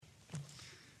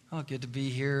Oh, good to be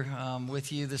here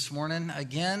with you this morning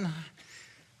again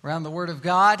around the Word of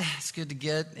God. It's good to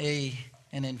get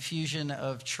an infusion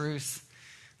of truth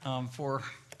for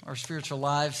our spiritual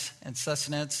lives and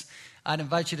sustenance. I'd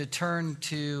invite you to turn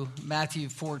to Matthew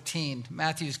 14,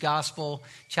 Matthew's Gospel,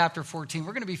 chapter 14.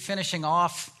 We're going to be finishing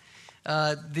off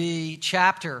the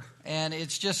chapter, and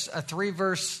it's just a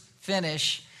 3-verse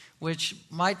finish, which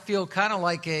might feel kind of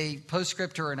like a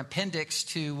postscript or an appendix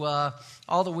to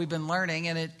all that we've been learning,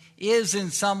 and it is in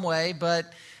some way,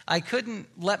 but I couldn't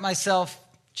let myself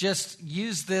just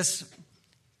use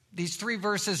these 3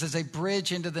 verses as a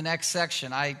bridge into the next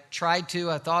section. I tried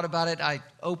to, I thought about it, I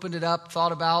opened it up,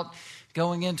 thought about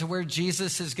going into where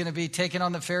Jesus is going to be taking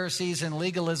on the Pharisees and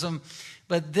legalism,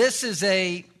 but this is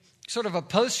a sort of a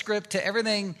postscript to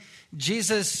everything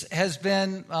Jesus has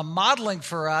been modeling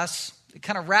for us. It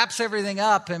kind of wraps everything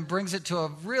up and brings it to a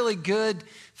really good,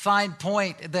 fine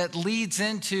point that leads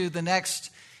into the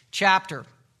next chapter.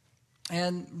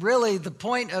 And really, the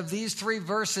point of these 3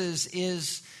 verses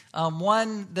is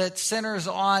one that centers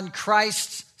on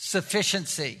Christ's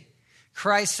sufficiency.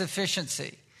 Christ's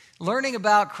sufficiency. Learning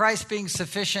about Christ being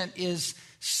sufficient is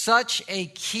such a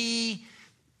key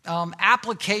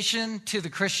application to the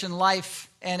Christian life,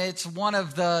 and it's one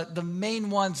of the main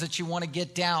ones that you want to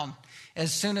get down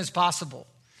as soon as possible.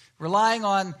 Relying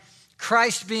on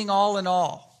Christ being all in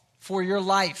all for your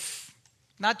life,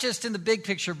 not just in the big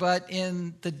picture, but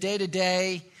in the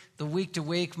day-to-day, the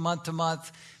week-to-week,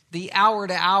 month-to-month, the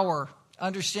hour-to-hour,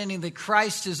 understanding that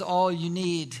Christ is all you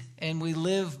need and we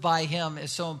live by Him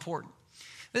is so important.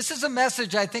 This is a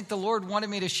message I think the Lord wanted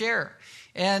me to share.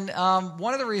 And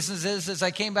one of the reasons is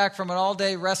I came back from an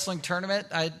all-day wrestling tournament.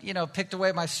 I, picked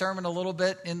away my sermon a little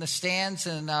bit in the stands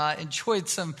and enjoyed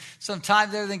some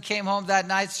time there. Then came home that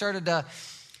night, started to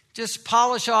just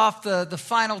polish off the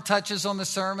final touches on the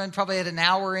sermon. Probably had an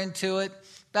hour into it.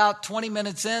 About 20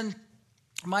 minutes in,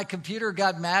 my computer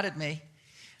got mad at me.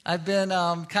 I've been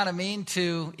kind of mean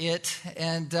to it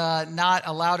and not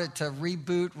allowed it to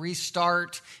reboot,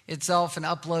 restart itself and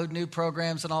upload new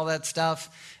programs and all that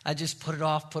stuff. I just put it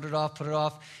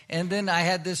off. And then I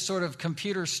had this sort of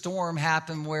computer storm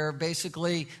happen where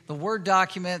basically the Word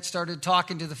document started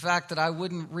talking to the fact that I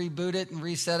wouldn't reboot it and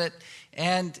reset it.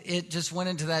 And it just went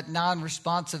into that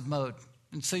non-responsive mode.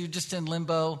 And so you're just in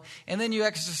limbo. And then you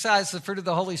exercise the fruit of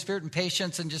the Holy Spirit and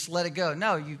patience and just let it go.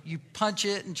 No, you punch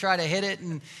it and try to hit it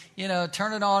and,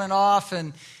 turn it on and off.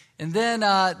 And then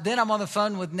I'm on the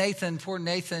phone with Nathan, poor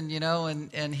Nathan,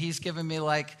 and he's giving me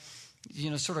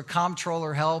sort of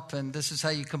comptroller help. And this is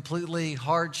how you completely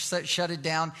hard shut it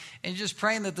down. And you're just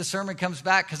praying that the sermon comes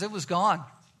back because it was gone.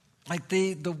 Like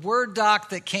the Word doc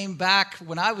that came back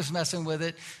when I was messing with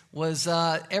it was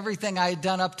everything I had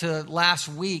done up to last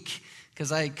week,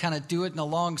 because I kind of do it in a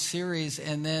long series,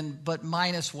 but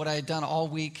minus what I had done all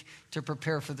week to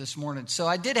prepare for this morning. So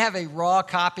I did have a raw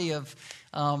copy of,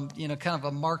 kind of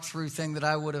a mark through thing that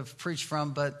I would have preached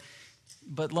from, but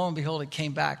lo and behold, it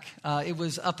came back. It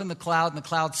was up in the cloud, and the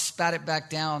cloud spat it back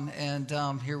down,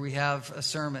 and here we have a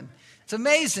sermon. It's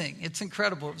amazing. It's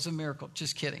incredible. It was a miracle.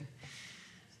 Just kidding.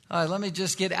 All right, let me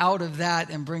just get out of that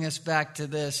and bring us back to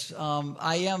this.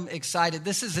 I am excited.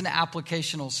 This is an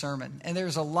applicational sermon, and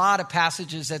there's a lot of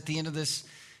passages at the end of this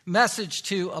message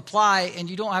to apply, and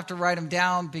you don't have to write them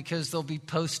down because they'll be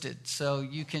posted. So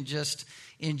you can just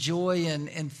enjoy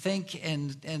and think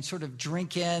and sort of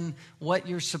drink in what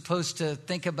you're supposed to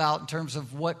think about in terms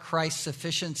of what Christ's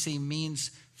sufficiency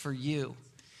means for you.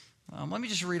 Let me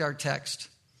just read our text.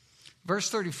 Verse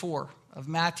 34 of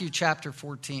Matthew chapter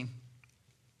 14.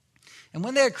 And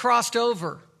when they had crossed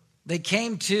over, they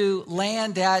came to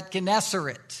land at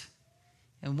Gennesaret.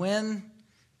 And when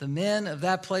the men of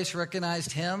that place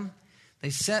recognized him, they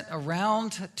sent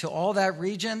around to all that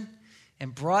region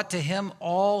and brought to him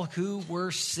all who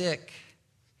were sick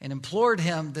and implored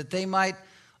him that they might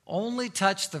only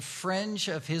touch the fringe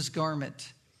of his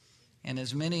garment. And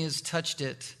as many as touched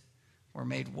it were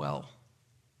made well.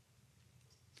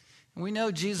 And we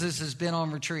know Jesus has been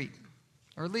on retreat,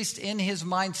 or at least in his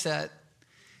mindset.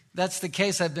 That's the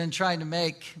case I've been trying to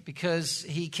make, because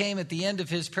he came at the end of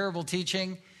his parable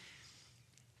teaching.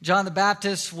 John the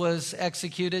Baptist was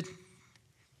executed.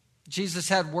 Jesus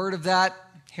had word of that.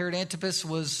 Herod Antipas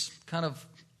was kind of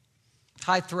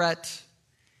high threat.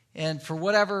 And for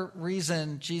whatever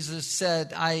reason, Jesus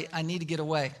said, I need to get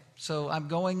away. So I'm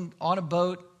going on a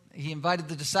boat. He invited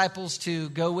the disciples to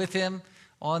go with him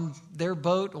on their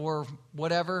boat or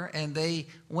whatever. And they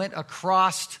went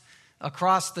across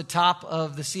the top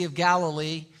of the Sea of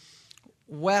Galilee,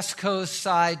 west coast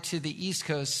side to the east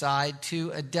coast side,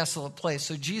 to a desolate place.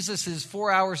 So Jesus is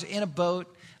 4 hours in a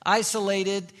boat,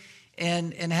 isolated,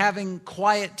 and having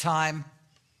quiet time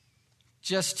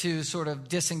just to sort of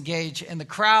disengage. And the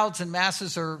crowds and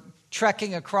masses are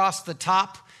trekking across the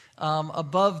top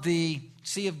above the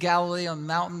Sea of Galilee on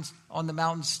the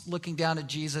mountains, looking down at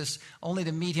Jesus, only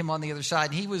to meet him on the other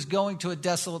side. He was going to a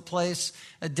desolate place,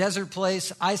 a desert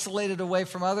place, isolated away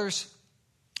from others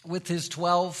with his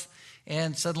 12.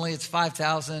 And suddenly it's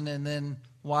 5,000, and then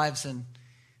wives and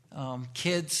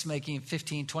kids, making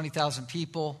 15,000, 20,000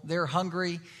 people. They're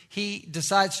hungry. He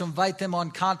decides to invite them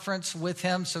on conference with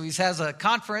him. So he has a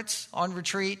conference on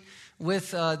retreat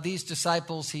with these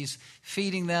disciples. He's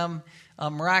feeding them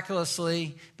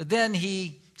miraculously. But then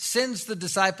he sends the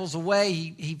disciples away.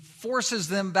 He forces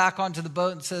them back onto the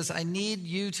boat and says, I need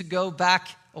you to go back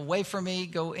away from me,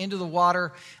 go into the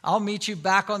water. I'll meet you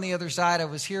back on the other side. I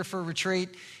was here for a retreat.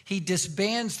 He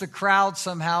disbands the crowd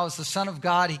somehow. As the Son of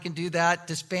God, he can do that.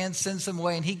 Disbands, sends them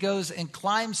away, and he goes and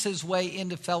climbs his way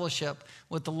into fellowship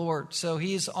with the Lord. So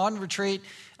he's on retreat.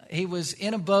 He was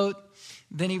in a boat.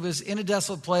 Then he was in a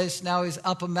desolate place. Now he's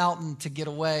up a mountain to get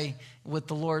away with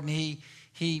the Lord. And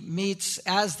he meets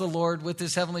as the Lord with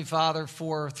his heavenly Father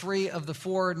for 3 of the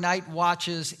 4 night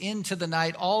watches into the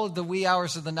night, all of the wee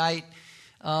hours of the night,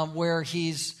 where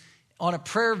he's on a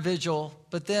prayer vigil,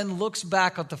 but then looks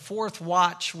back at the 4th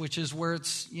watch, which is where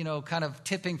it's, kind of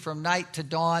tipping from night to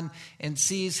dawn, and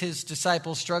sees his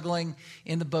disciples struggling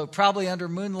in the boat, probably under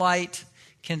moonlight,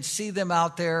 can see them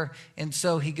out there. And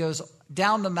so he goes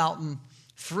down the mountain,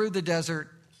 through the desert,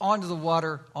 onto the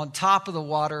water, on top of the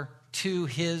water, to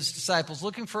his disciples,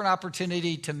 looking for an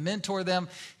opportunity to mentor them,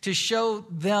 to show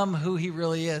them who he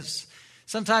really is.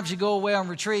 Sometimes you go away on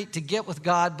retreat to get with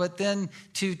God, but then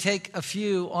to take a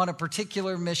few on a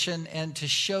particular mission and to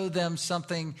show them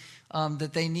something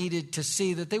that they needed to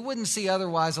see that they wouldn't see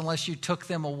otherwise unless you took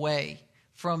them away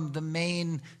from the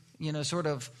main, sort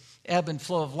of ebb and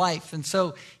flow of life. And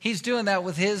so he's doing that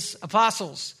with his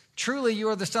apostles. Truly, you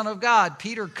are the Son of God.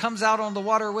 Peter comes out on the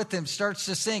water with him, starts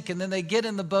to sink, and then they get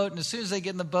in the boat. And as soon as they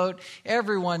get in the boat,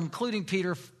 everyone, including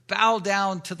Peter, bow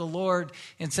down to the Lord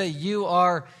and say, you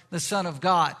are the Son of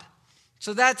God.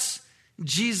 So that's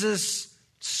Jesus'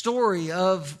 story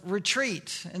of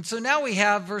retreat. And so now we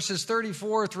have verses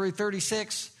 34 through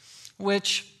 36,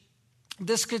 which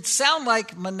this could sound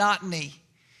like monotony.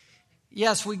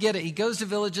 Yes, we get it. He goes to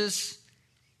villages.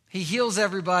 He heals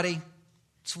everybody.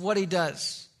 It's what he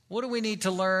does. What do we need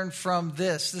to learn from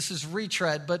this? This is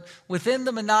retread. But within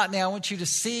the monotony, I want you to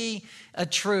see a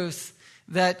truth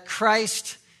that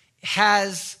Christ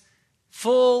has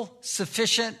full,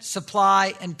 sufficient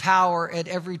supply and power at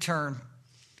every turn.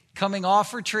 Coming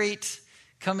off retreat,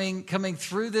 coming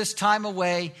through this time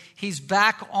away, he's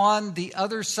back on the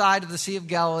other side of the Sea of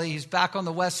Galilee. He's back on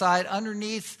the west side,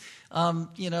 underneath,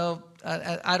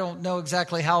 I don't know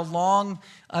exactly how long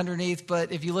underneath,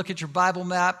 but if you look at your Bible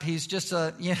map, he's just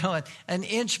an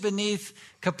inch beneath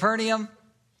Capernaum.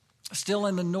 Still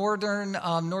in the northern,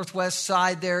 northwest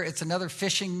side there. It's another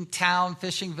fishing town,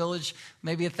 fishing village,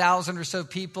 maybe 1,000 or so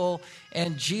people.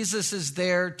 And Jesus is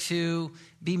there to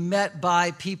be met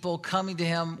by people coming to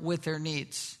him with their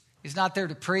needs. He's not there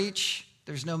to preach.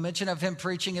 There's no mention of him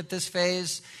preaching at this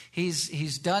phase.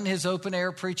 He's done his open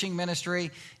air preaching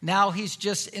ministry. Now he's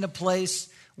just in a place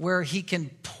where he can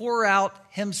pour out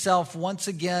himself once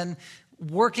again,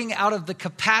 working out of the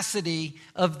capacity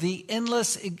of the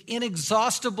endless,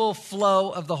 inexhaustible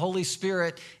flow of the Holy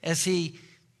Spirit as he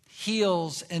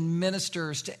heals and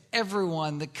ministers to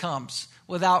everyone that comes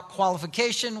without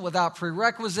qualification, without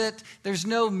prerequisite. There's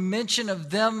no mention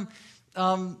of them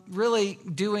really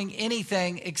doing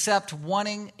anything except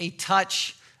wanting a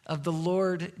touch of the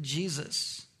Lord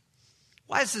Jesus.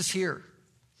 Why is this here?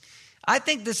 I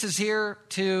think this is here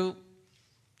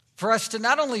for us to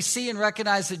not only see and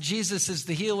recognize that Jesus is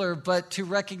the healer, but to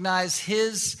recognize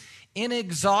his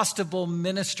inexhaustible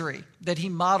ministry that he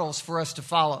models for us to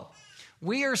follow.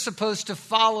 We are supposed to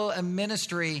follow a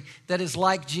ministry that is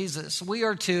like Jesus. We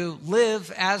are to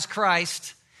live as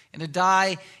Christ, and to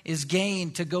die is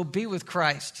gain, to go be with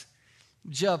Christ.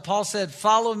 Paul said,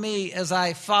 follow me as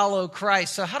I follow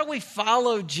Christ. So how do we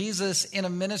follow Jesus in a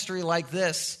ministry like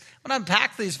this? I'm going to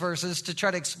unpack these verses to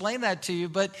try to explain that to you,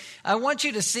 but I want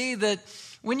you to see that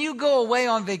when you go away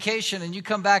on vacation and you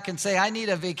come back and say, I need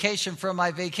a vacation from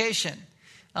my vacation,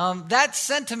 that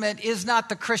sentiment is not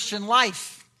the Christian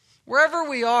life. Wherever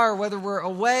we are, whether we're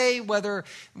away, whether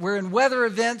we're in weather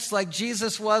events like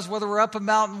Jesus was, whether we're up a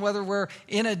mountain, whether we're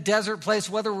in a desert place,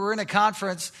 whether we're in a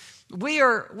conference,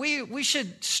 we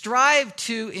should strive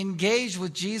to engage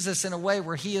with Jesus in a way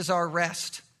where he is our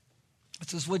rest.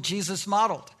 This is what Jesus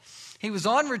modeled. He was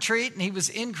on retreat, and he was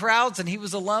in crowds, and he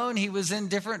was alone. He was in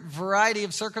different variety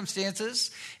of circumstances.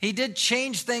 He did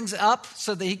change things up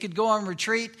so that he could go on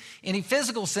retreat in a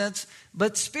physical sense.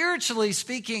 But spiritually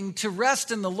speaking, to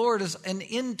rest in the Lord is an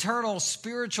internal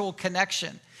spiritual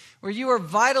connection where you are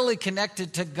vitally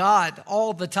connected to God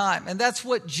all the time. And that's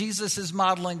what Jesus is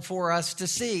modeling for us to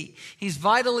see. He's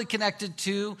vitally connected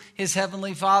to his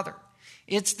heavenly Father.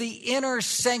 It's the inner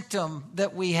sanctum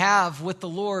that we have with the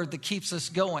Lord that keeps us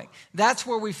going. That's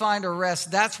where we find our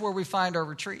rest. That's where we find our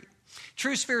retreat.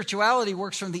 True spirituality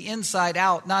works from the inside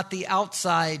out, not the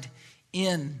outside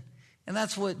in. And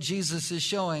that's what Jesus is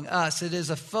showing us. It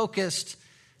is a focused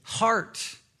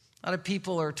heart. A lot of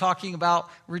people are talking about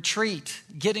retreat,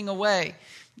 getting away.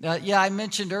 I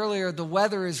mentioned earlier the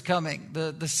weather is coming.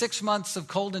 The 6 months of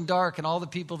cold and dark, and all the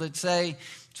people that say,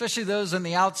 especially those on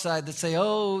the outside that say,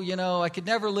 I could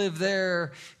never live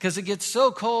there because it gets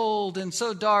so cold and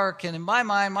so dark. And in my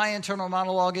mind, my internal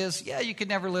monologue is, you could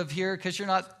never live here because you're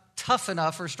not tough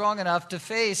enough or strong enough to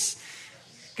face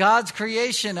God's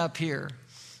creation up here.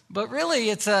 But really,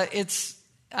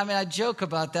 I joke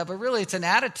about that, but really it's an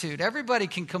attitude. Everybody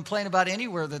can complain about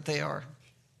anywhere that they are.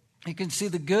 You can see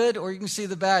the good or you can see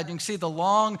the bad. You can see the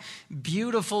long,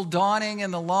 beautiful dawning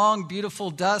and the long,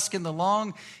 beautiful dusk and the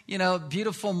long,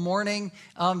 beautiful morning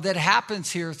that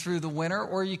happens here through the winter.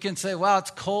 Or you can say, wow,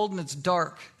 it's cold and it's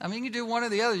dark. You can do one or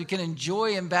the other. You can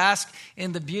enjoy and bask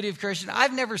in the beauty of creation.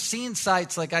 I've never seen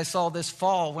sights like I saw this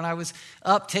fall when I was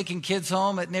up taking kids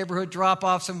home at neighborhood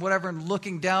drop-offs and whatever and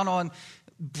looking down on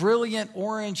brilliant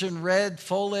orange and red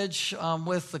foliage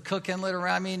with the Cook Inlet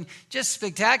around. Just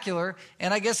spectacular.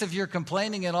 And I guess if you're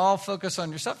complaining at all, focus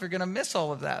on yourself, you're going to miss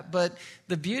all of that. But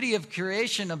the beauty of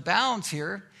creation abounds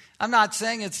here. I'm not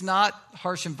saying it's not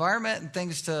harsh environment and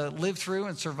things to live through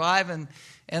and survive and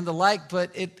the like,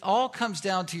 but it all comes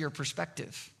down to your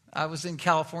perspective. I was in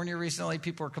California recently.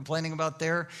 People were complaining about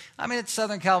there. It's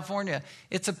Southern California.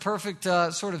 It's a perfect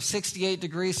sort of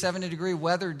 68-degree, 70-degree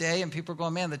weather day, and people are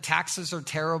going, man, the taxes are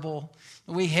terrible.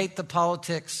 We hate the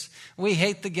politics. We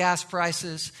hate the gas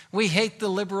prices. We hate the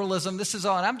liberalism. This is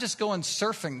all. And I'm just going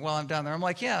surfing while I'm down there. I'm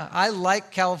like, I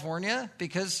like California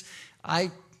because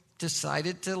I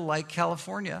decided to like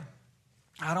California.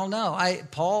 I don't know.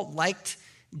 Paul liked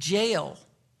jail.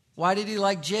 Why did he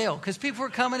like jail? Because people were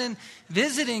coming and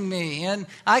visiting me, and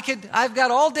I've got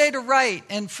all day to write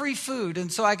and free food,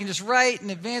 and so I can just write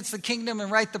and advance the kingdom and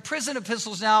write the prison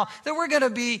epistles now that we're going to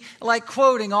be like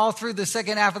quoting all through the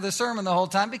second half of the sermon the whole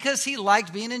time because he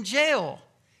liked being in jail.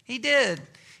 He did.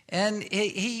 And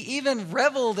he even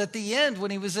reveled at the end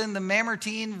when he was in the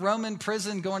Mamertine Roman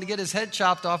prison going to get his head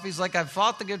chopped off. He's like, I've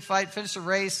fought the good fight, finished the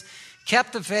race,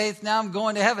 kept the faith, now I'm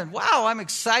going to heaven. Wow, I'm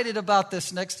excited about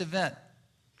this next event.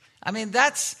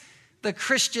 That's the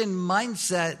Christian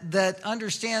mindset that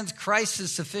understands Christ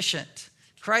is sufficient.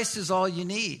 Christ is all you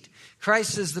need.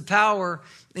 Christ is the power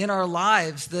in our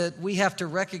lives that we have to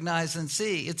recognize and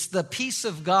see. It's the peace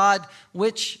of God,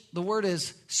 which the word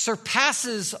is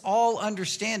surpasses all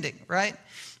understanding, right?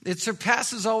 It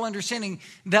surpasses all understanding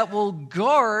that will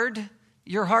guard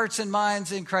your hearts and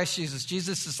minds in Christ Jesus.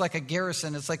 Jesus is like a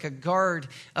garrison. It's like a guard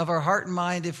of our heart and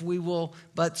mind if we will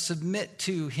but submit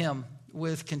to him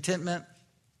with contentment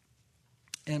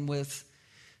and with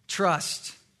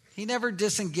trust. He never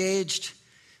disengaged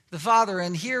the Father.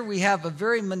 And here we have a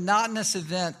very monotonous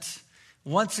event.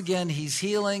 Once again, he's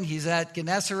healing. He's at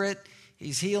Gennesaret.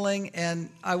 He's healing. And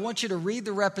I want you to read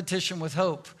the repetition with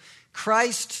hope.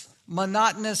 Christ's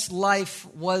monotonous life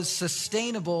was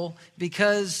sustainable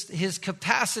because his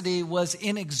capacity was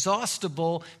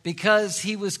inexhaustible because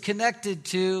he was connected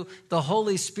to the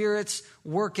Holy Spirit's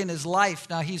work in his life.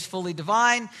 Now, he's fully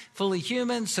divine, fully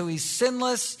human, so he's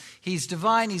sinless, he's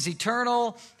divine, he's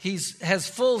eternal, has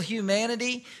full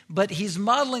humanity, but he's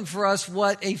modeling for us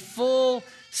what a full,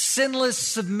 sinless,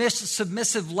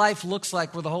 submissive life looks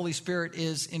like where the Holy Spirit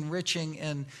is enriching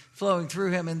and flowing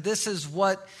through him. And this is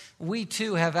what we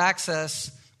too have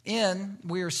access in.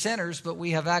 We are sinners, but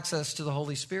we have access to the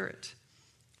Holy Spirit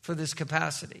for this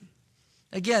capacity.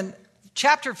 Again,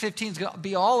 chapter 15 is going to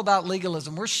be all about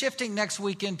legalism. We're shifting next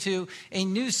week into a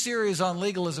new series on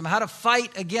legalism, how to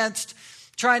fight against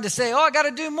trying to say, I got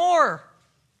to do more,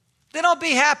 then I'll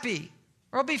be happy,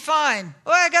 or I'll be fine.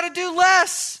 I got to do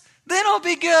less, then I'll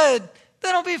be good.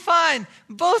 Then I'll be fine.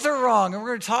 Both are wrong. And we're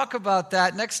going to talk about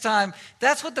that next time.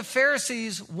 That's what the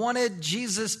Pharisees wanted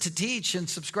Jesus to teach and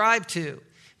subscribe to.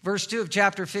 Verse 2 of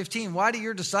chapter 15, why do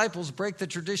your disciples break the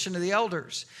tradition of the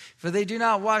elders? For they do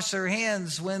not wash their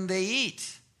hands when they eat.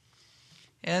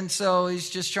 And so he's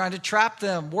just trying to trap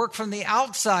them. Work from the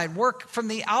outside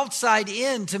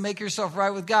in to make yourself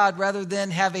right with God, rather than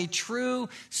have a true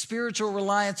spiritual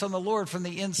reliance on the Lord from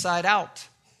the inside out.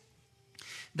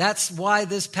 That's why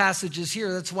this passage is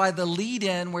here. That's why the lead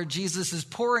in, where Jesus is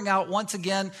pouring out once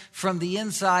again from the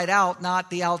inside out, not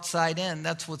the outside in.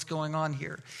 That's what's going on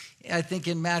here. I think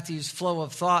in Matthew's flow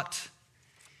of thought,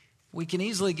 we can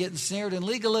easily get ensnared in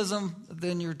legalism,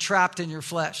 then you're trapped in your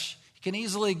flesh. You can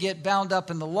easily get bound up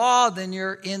in the law, then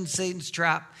you're in Satan's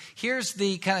trap. Here's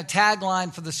the kind of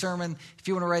tagline for the sermon, if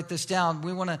you want to write this down.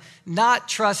 We want to not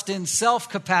trust in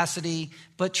self-capacity,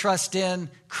 but trust in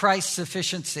Christ's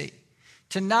sufficiency.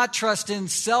 To not trust in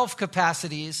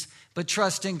self-capacities, but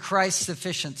trust in Christ's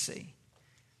sufficiency.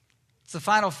 It's the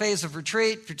final phase of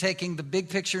retreat. If you're taking the big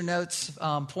picture notes,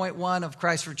 point 1 of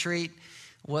Christ's retreat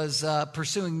was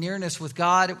pursuing nearness with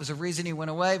God. It was a reason he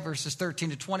went away, verses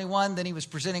 13 to 21. Then he was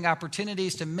presenting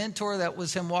opportunities to mentor. That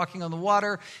was him walking on the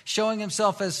water, showing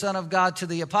himself as Son of God to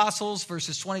the apostles,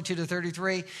 verses 22 to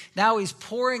 33. Now he's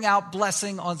pouring out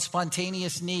blessing on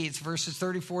spontaneous needs, verses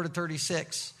 34 to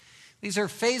 36. These are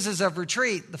phases of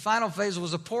retreat. The final phase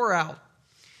was a pour out.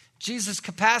 Jesus'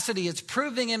 capacity, it's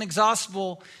proving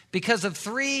inexhaustible because of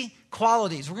 3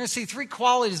 qualities. We're going to see 3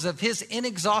 qualities of his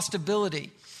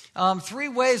inexhaustibility. 3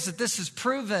 ways that this is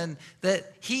proven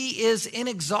that he is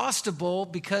inexhaustible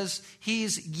because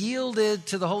he's yielded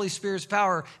to the Holy Spirit's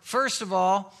power. First of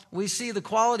all, we see the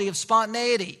quality of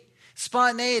spontaneity.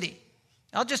 Spontaneity.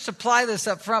 I'll just apply this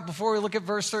up front before we look at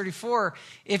verse 34.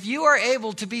 If you are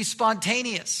able to be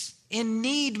spontaneous in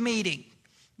need meeting,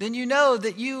 then you know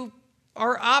that you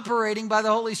are operating by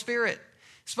the Holy Spirit.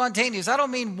 Spontaneous. I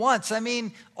don't mean once. I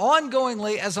mean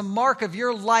ongoingly as a mark of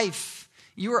your life.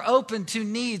 You are open to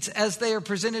needs as they are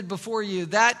presented before you.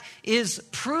 That is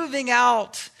proving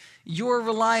out your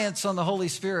reliance on the Holy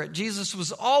Spirit. Jesus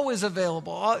was always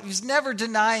available. He was never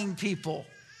denying people.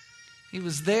 He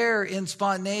was there in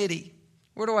spontaneity.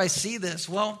 Where do I see this?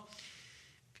 Well,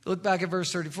 if you look back at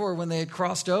verse 34, when they had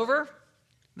crossed over,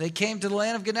 they came to the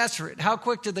land of Gennesaret. How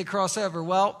quick did they cross over?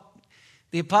 Well,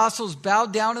 the apostles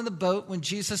bowed down in the boat when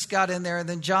Jesus got in there. And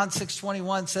then John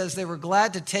 6:21 says they were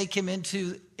glad to take him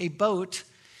into a boat.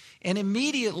 And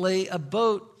immediately the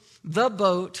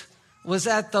boat was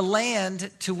at the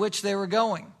land to which they were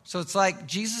going. So it's like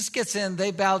Jesus gets in,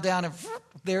 they bow down, and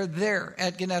they're there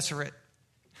at Gennesaret.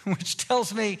 Which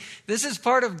tells me this is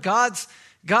part of God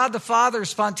the Father's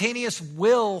spontaneous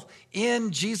will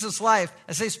in Jesus' life.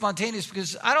 I say spontaneous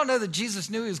because I don't know that Jesus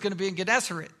knew he was going to be in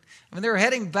Gennesaret. I mean, they were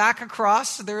heading back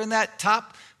across. They're in that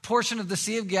top portion of the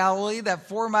Sea of Galilee, that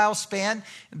 4-mile span.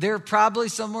 They're probably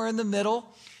somewhere in the middle.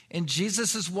 And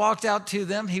Jesus has walked out to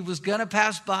them. He was going to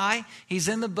pass by. He's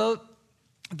in the boat.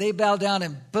 They bow down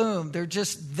and boom, they're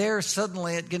just there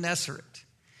suddenly at Gennesaret.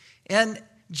 And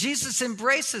Jesus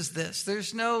embraces this.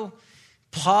 There's no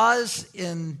pause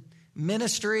in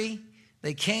ministry.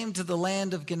 They came to the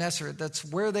land of Gennesaret. That's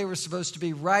where they were supposed to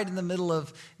be, right in the middle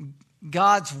of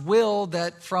God's will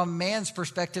that from man's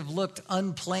perspective looked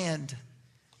unplanned.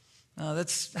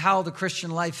 That's how the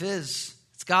Christian life is.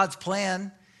 It's God's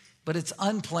plan, but it's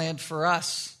unplanned for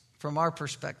us from our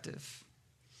perspective.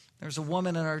 There's a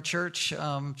woman in our church.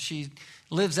 She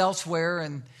lives elsewhere,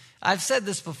 and I've said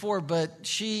this before, but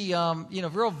she,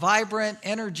 real vibrant,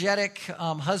 energetic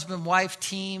husband-wife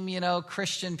team,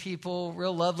 Christian people,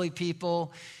 real lovely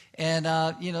people. And,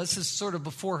 this is sort of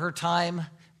before her time,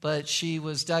 but she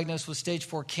was diagnosed with stage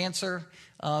 4 cancer.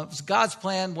 It was God's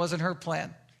plan, wasn't her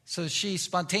plan. So she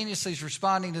spontaneously is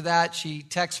responding to that. She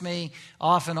texts me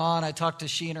off and on. I talk to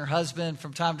she and her husband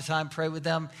from time to time, pray with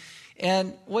them.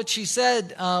 And what she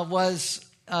said was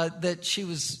that she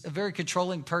was a very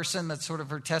controlling person. That's sort of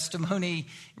her testimony,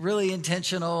 really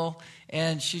intentional.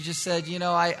 And she just said,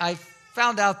 I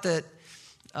found out that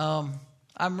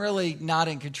I'm really not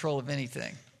in control of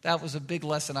anything. That was a big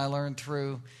lesson I learned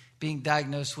through being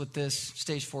diagnosed with this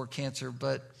stage 4 cancer.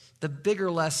 But the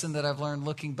bigger lesson that I've learned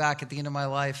looking back at the end of my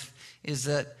life is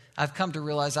that I've come to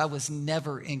realize I was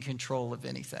never in control of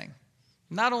anything.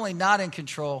 Not only not in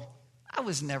control, I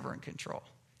was never in control.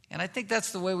 And I think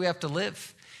that's the way we have to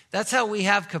live. That's how we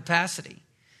have capacity.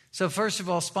 So first of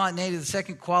all, spontaneity. The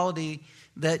second quality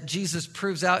that Jesus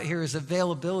proves out here is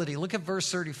availability. Look at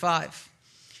verse 35.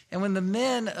 And when the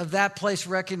men of that place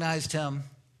recognized him,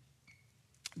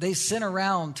 they sent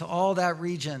around to all that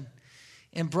region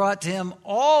and brought to him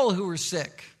all who were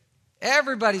sick.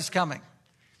 Everybody's coming.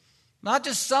 Not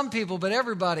just some people, but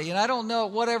everybody. And I don't know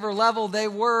at whatever level they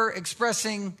were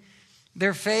expressing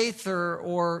their faith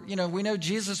or we know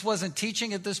Jesus wasn't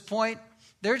teaching at this point.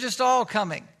 They're just all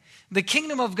coming. The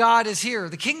kingdom of God is here.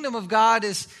 The kingdom of God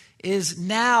is is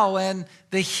now, and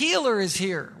the healer is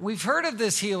here. We've heard of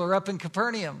this healer up in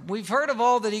Capernaum. We've heard of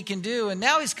all that he can do, and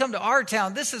now he's come to our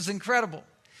town. This is incredible.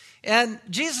 And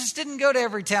Jesus didn't go to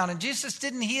every town, and Jesus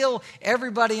didn't heal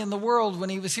everybody in the world when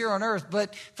he was here on earth.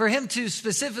 But for him to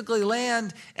specifically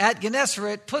land at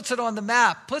Gennesaret puts it on the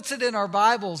map, puts it in our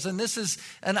Bibles. And this is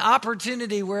an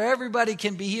opportunity where everybody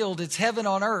can be healed. It's heaven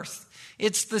on earth.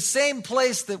 It's the same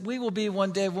place that we will be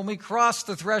one day when we cross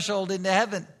the threshold into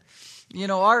heaven. You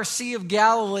know, our Sea of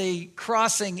Galilee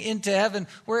crossing into heaven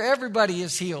where everybody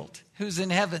is healed who's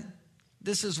in heaven.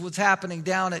 This is what's happening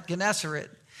down at Gennesaret.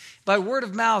 By word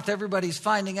of mouth, everybody's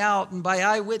finding out. And by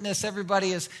eyewitness,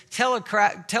 everybody is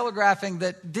telegraphing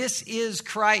that this is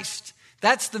Christ.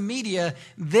 That's the media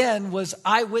then was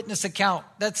eyewitness account.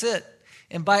 That's it.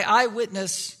 And by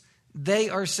eyewitness, they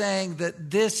are saying that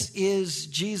this is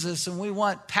Jesus. And we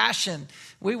want passion.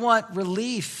 We want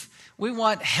relief. We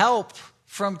want help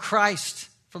from Christ,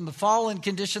 from the fallen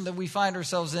condition that we find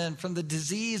ourselves in, from the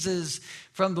diseases,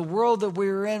 from the world that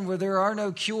we're in where there are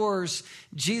no cures.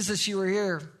 Jesus, you are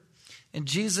here. And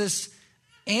Jesus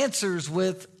answers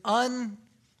with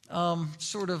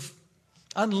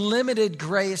unlimited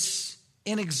grace,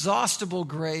 inexhaustible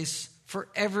grace for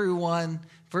everyone.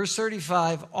 Verse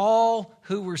 35, all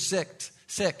who were sick,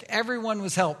 everyone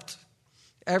was helped.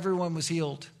 Everyone was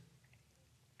healed.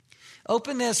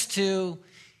 Openness to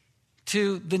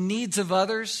the needs of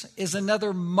others is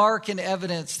another mark and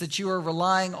evidence that you are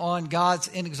relying on God's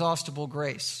inexhaustible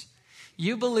grace.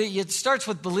 You believe, it starts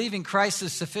with believing Christ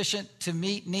is sufficient to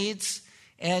meet needs,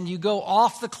 and you go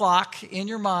off the clock in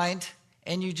your mind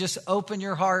and you just open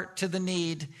your heart to the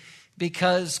need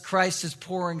because Christ is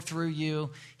pouring through you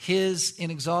his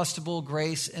inexhaustible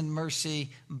grace and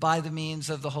mercy by the means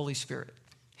of the Holy Spirit.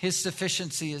 His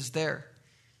sufficiency is there.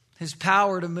 His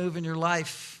power to move in your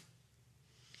life.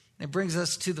 It brings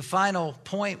us to the final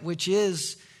point, which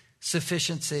is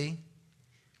sufficiency.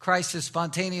 Christ is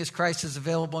spontaneous, Christ is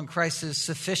available, and Christ is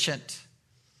sufficient.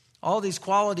 All these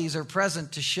qualities are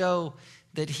present to show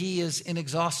that he is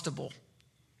inexhaustible.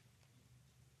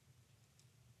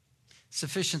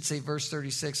 Sufficiency, verse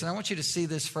 36. And I want you to see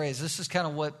this phrase. This is kind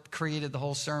of what created the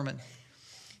whole sermon. It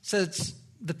says,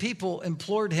 the people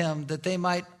implored him that they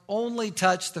might only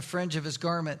touch the fringe of his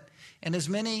garment, and as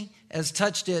many as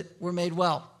touched it were made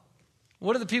well.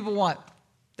 What do the people want?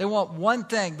 They want one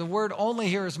thing. The word only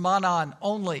here is manon,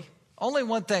 only. Only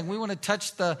one thing. We want to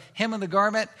touch the hem of the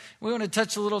garment. We want to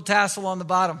touch the little tassel on the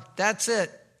bottom. That's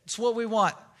it. It's what we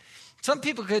want. Some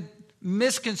people could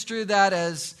misconstrue that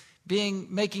as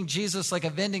making Jesus like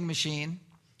a vending machine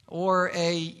or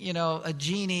a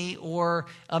genie or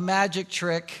a magic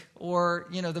trick or,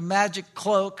 the magic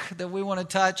cloak that we want to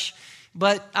touch.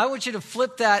 But I want you to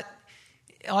flip that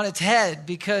on its head,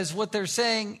 because what they're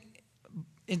saying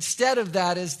instead of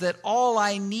that is that all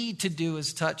I need to do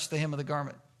is touch the hem of the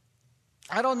garment.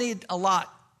 I don't need a lot.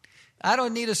 I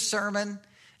don't need a sermon.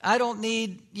 I don't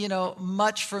need,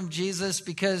 much from Jesus,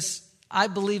 because I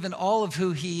believe in all of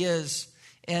who he is,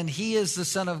 and he is the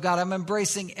Son of God. I'm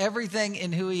embracing everything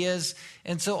in who he is.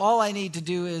 And so all I need to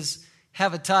do is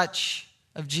have a touch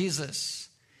of Jesus.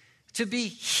 To be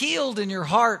healed in your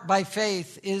heart by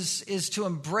faith is to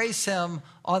embrace him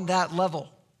on that level.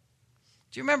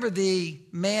 Do you remember the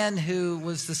man who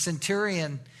was the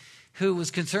centurion who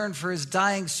was concerned for his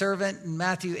dying servant in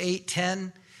Matthew 8:10?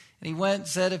 And he went and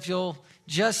said, if you'll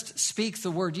just speak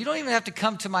the word, you don't even have to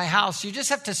come to my house. You just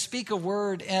have to speak a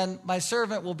word and my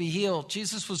servant will be healed.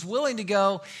 Jesus was willing to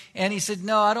go, and he said,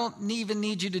 no, I don't even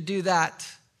need you to do that.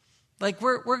 Like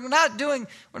we're not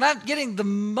getting the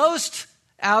most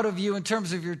out of you in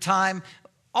terms of your time.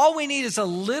 All we need is a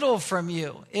little from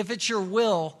you, if it's your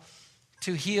will,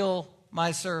 to heal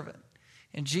my servant.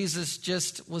 And Jesus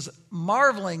just was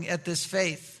marveling at this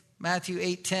faith. Matthew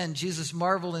 8:10, Jesus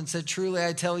marveled and said, truly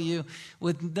I tell you,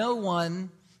 with no one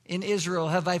in Israel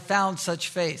have I found such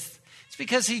faith. It's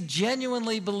because he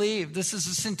genuinely believed. This is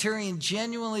a centurion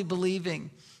genuinely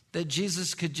believing that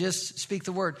Jesus could just speak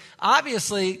the word.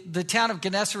 Obviously, the town of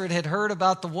Gennesaret had heard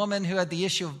about the woman who had the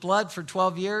issue of blood for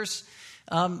 12 years.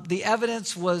 The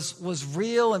evidence was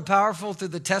real and powerful through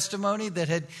the testimony that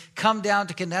had come down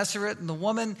to Gennesaret, and the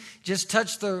woman just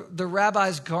touched the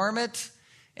rabbi's garment,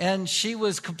 and she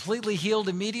was completely healed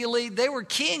immediately. They were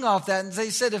keying off that, and they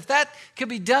said, if that could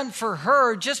be done for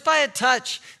her just by a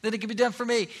touch, then it could be done for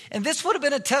me. And this would have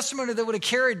been a testimony that would have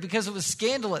carried because it was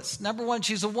scandalous. Number one,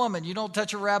 she's a woman. You don't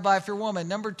touch a rabbi if you're a woman.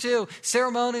 Number two,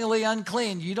 ceremonially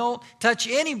unclean. You don't touch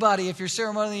anybody if you're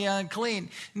ceremonially unclean.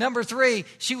 Number three,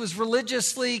 she was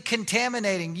religiously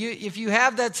contaminating. If you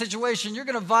have that situation, you're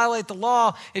going to violate the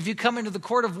law. If you come into the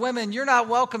court of women, you're not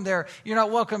welcome there. You're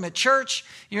not welcome at church.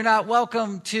 You're not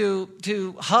welcome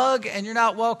to hug, and you're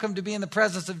not welcome to be in the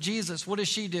presence of Jesus. What does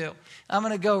she do? I'm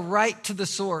going to go right to the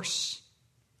source.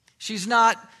 She's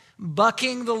not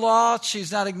bucking the law.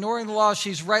 She's not ignoring the law.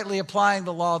 She's rightly applying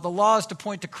the law. The law is to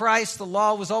point to Christ. The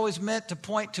law was always meant to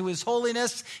point to his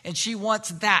holiness, and she wants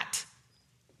that.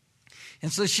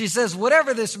 And so she says,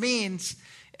 whatever this means,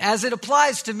 as it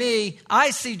applies to me, I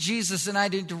see Jesus and I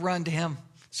need to run to him.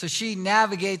 So she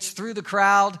navigates through the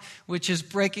crowd, which is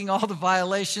breaking all the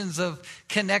violations of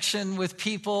connection with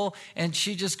people. And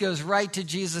she just goes right to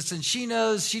Jesus. And she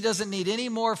knows she doesn't need any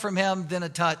more from him than a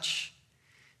touch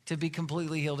to be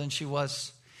completely healed. And she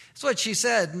was. That's what she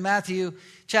said in Matthew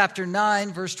chapter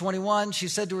 9, verse 21. She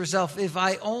said to herself, if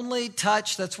I only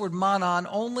touch, that's word manon,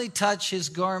 only touch his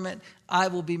garment, I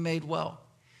will be made well.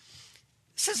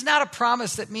 This is not a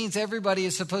promise that means everybody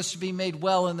is supposed to be made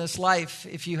well in this life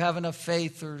if you have enough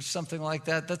faith or something like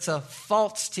that. That's a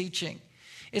false teaching.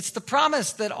 It's the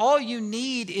promise that all you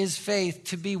need is faith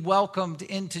to be welcomed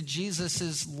into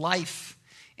Jesus' life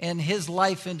and his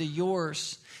life into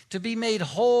yours, to be made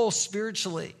whole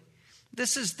spiritually.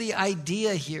 This is the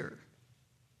idea here.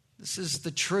 This is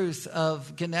the truth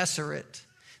of Gennesaret.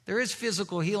 There is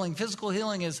physical healing. Physical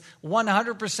healing is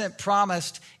 100%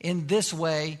 promised in this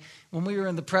way when we are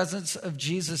in the presence of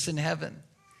Jesus in heaven.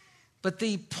 But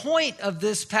the point of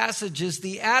this passage is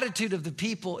the attitude of the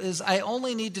people is, I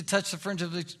only need to touch the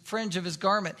fringe of his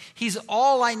garment. He's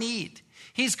all I need.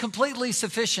 He's completely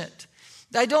sufficient.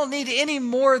 I don't need any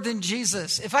more than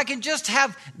Jesus. If I can just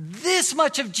have this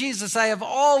much of Jesus, I have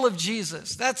all of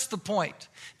Jesus. That's the point.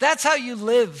 That's how you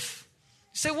live.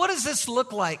 You say, what does this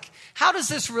look like? How does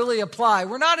this really apply?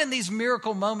 We're not in these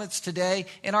miracle moments today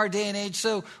in our day and age.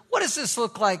 So what does this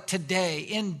look like today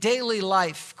in daily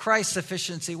life? Christ's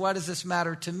sufficiency. Why does this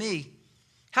matter to me?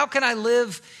 How can I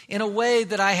live in a way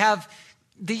that I have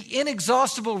the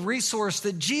inexhaustible resource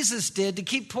that Jesus did to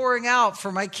keep pouring out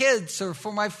for my kids or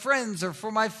for my friends or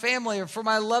for my family or for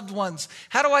my loved ones?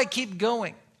 How do I keep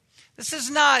going? This is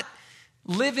not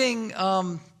living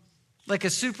like a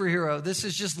superhero. This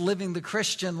is just living the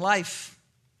Christian life.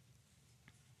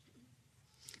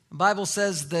 The Bible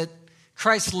says that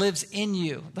Christ lives in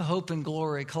you, the hope and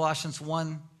glory. Colossians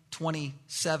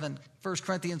 1:27, 1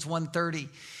 Corinthians 1:30.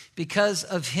 Because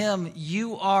of him,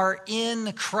 you are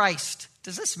in Christ.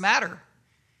 Does this matter?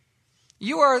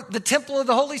 You are the temple of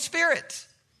the Holy Spirit.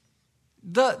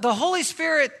 The Holy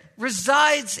Spirit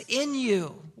resides in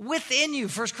you, within you.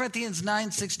 1 Corinthians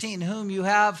 9:16, whom you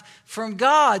have from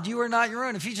God. You are not your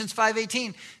own. Ephesians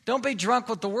 5:18, don't be drunk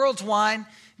with the world's wine.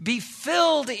 Be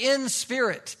filled in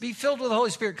spirit. Be filled with the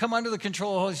Holy Spirit. Come under the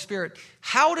control of the Holy Spirit.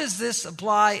 How does this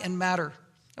apply and matter?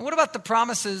 And what about the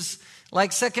promises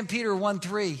like 2 Peter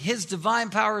 1:3? His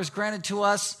divine power is granted to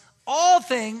us all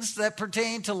things that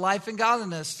pertain to life and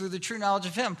godliness through the true knowledge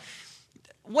of him.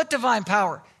 What divine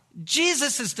power?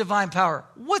 Jesus' divine power.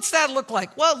 What's that look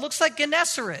like? Well, it looks like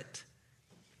Gennesaret.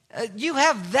 You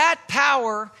have that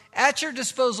power at your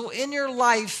disposal in your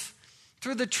life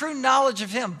through the true knowledge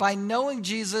of him, by knowing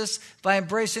Jesus, by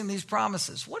embracing these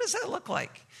promises. What does that look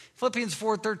like? Philippians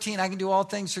 4:13, I can do all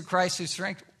things through Christ who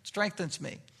strengthens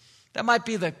me. That might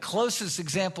be the closest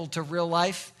example to real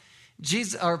life.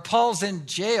 Paul's in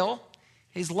jail.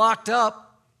 He's locked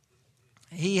up.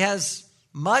 He has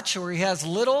much or he has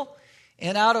little.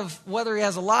 And out of whether he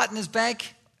has a lot in his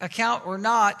bank account or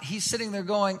not, he's sitting there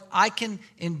going, I can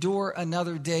endure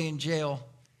another day in jail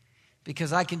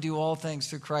because I can do all things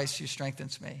through Christ who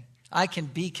strengthens me. I can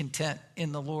be content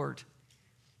in the Lord.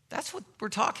 That's what we're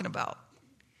talking about.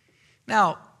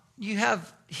 Now, you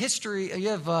have history, you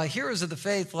have heroes of the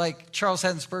faith like Charles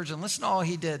Haddon Spurgeon. Listen to all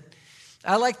he did.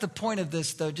 I like the point of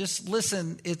this, though. Just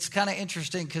listen. It's kind of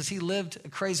interesting because he lived a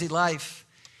crazy life.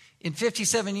 In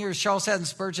 57 years, Charles Haddon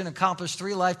Spurgeon accomplished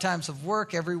 3 lifetimes of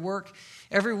work. Every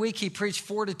week he preached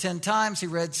 4 to 10 times. He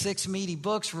read 6 meaty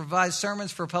books, revised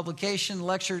sermons for publication,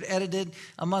 lectured, edited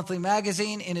a monthly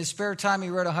magazine. In his spare time, he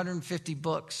wrote 150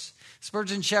 books.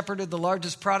 Spurgeon shepherded the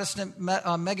largest Protestant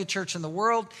megachurch in the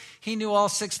world. He knew all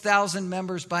 6,000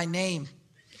 members by name.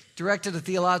 Directed a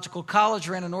theological college,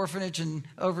 ran an orphanage, and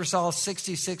oversaw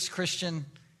 66 Christian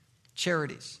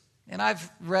charities. And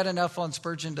I've read enough on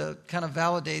Spurgeon to kind of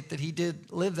validate that he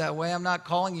did live that way. I'm not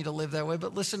calling you to live that way,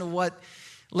 but listen to what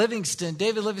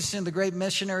David Livingstone, the great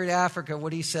missionary to Africa,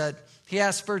 what he said. He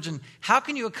asked Spurgeon, how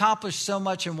can you accomplish so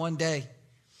much in one day?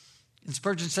 And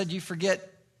Spurgeon said, you forget,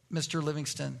 Mr.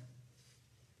 Livingstone,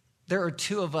 there are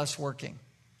two of us working.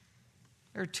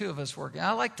 There are two of us working.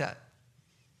 I like that.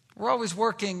 We're always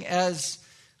working as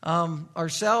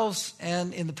ourselves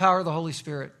and in the power of the Holy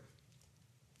Spirit,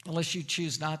 unless you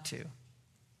choose not to.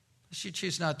 Unless you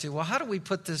choose not to. Well, how do we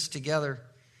put this together?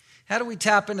 How do we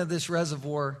tap into this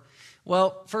reservoir?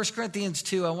 Well, 1 Corinthians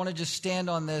 2, I want to just stand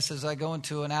on this as I go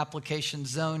into an application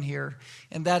zone here,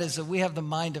 and that is that we have the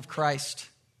mind of Christ.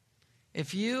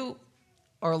 If you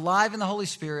are alive in the Holy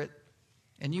Spirit,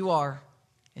 and you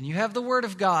have the Word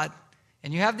of God,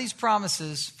 and you have these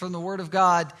promises from the Word of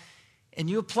God, and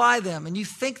you apply them, and you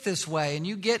think this way, and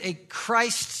you get a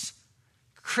Christian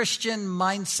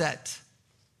mindset,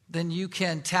 then you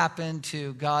can tap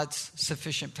into God's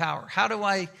sufficient power. How do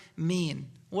I mean?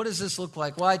 What does this look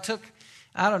like? Well, I took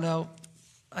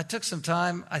some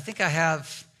time. I think I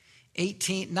have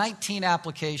 19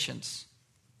 applications.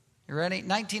 You ready?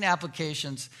 19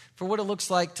 applications for what it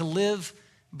looks like to live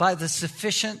by the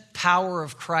sufficient power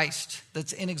of Christ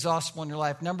that's inexhaustible in your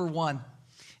life. Number one,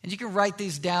 and you can write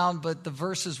these down, but the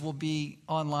verses will be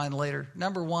online later.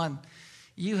 Number one,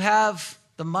 you have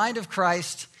the mind of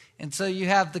Christ, and so you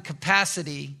have the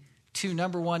capacity to,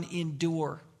 number one,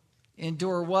 endure.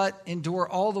 Endure what? Endure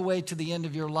all the way to the end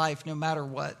of your life, no matter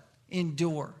what.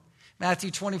 Endure.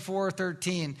 Matthew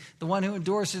 24:13. The one who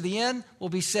endures to the end will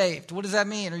be saved. What does that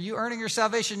mean? Are you earning your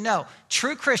salvation? No.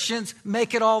 True Christians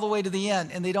make it all the way to the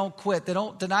end, and they don't quit. They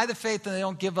don't deny the faith, and they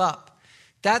don't give up.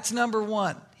 That's number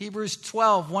one. Hebrews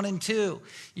 12:1 and 2.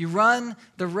 You run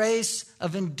the race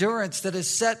of endurance that is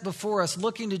set before us,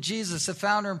 looking to Jesus, the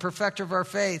founder and perfecter of our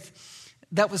faith.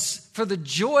 That was for the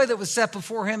joy that was set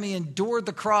before him. He endured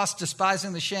the cross,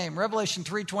 despising the shame. Revelation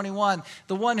 3:21,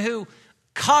 the one who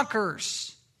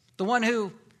conquers, the one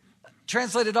who,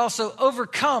 translated also,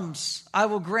 overcomes, I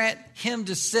will grant him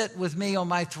to sit with me on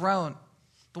my throne.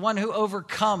 The one who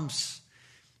overcomes.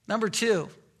 Number two,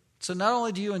 so not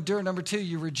only do you endure, number two,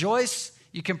 you rejoice,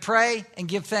 you can pray and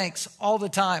give thanks all the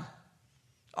time.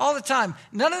 All the time.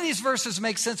 None of these verses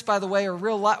make sense, by the way,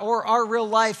 or our real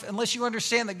life, unless you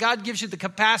understand that God gives you the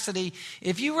capacity,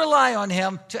 if you rely on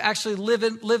him, to actually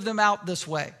live them out this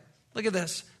way. Look at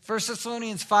this. 1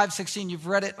 Thessalonians 5:16. You've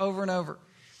read it over and over.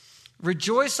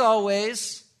 Rejoice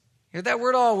always. Hear that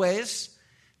word always.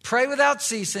 Pray without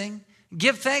ceasing.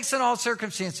 Give thanks in all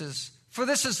circumstances. For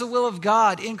this is the will of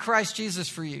God in Christ Jesus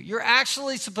for you. You're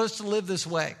actually supposed to live this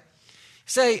way.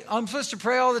 Say, I'm supposed to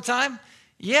pray all the time?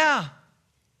 Yeah,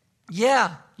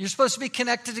 you're supposed to be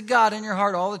connected to God in your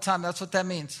heart all the time. That's what that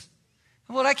means.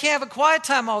 Well, I can't have a quiet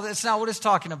time all day. That's not what it's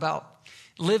talking about.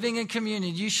 Living in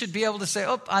communion, you should be able to say,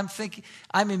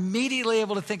 I'm immediately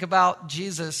able to think about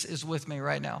Jesus is with me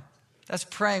right now. That's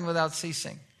praying without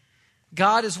ceasing.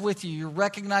 God is with you. You're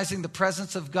recognizing the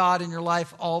presence of God in your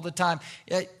life all the time.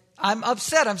 I'm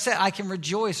upset. I'm sad. I can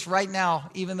rejoice right now,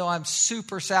 even though I'm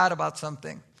super sad about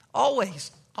something.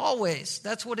 Always.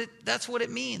 That's what it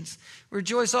means.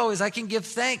 Rejoice always. I can give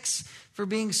thanks for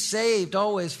being saved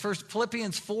always.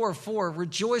 Philippians 4:4.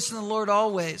 Rejoice in the Lord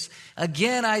always.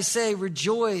 Again, I say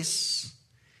rejoice.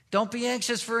 Don't be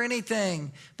anxious for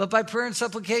anything, but by prayer and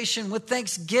supplication with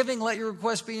thanksgiving, let your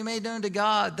requests be made known to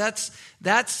God. That's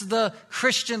the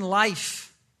Christian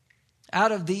life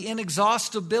out of the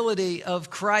inexhaustibility of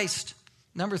Christ.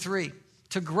 Number three.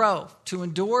 To grow, to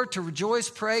endure, to rejoice,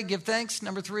 pray, give thanks.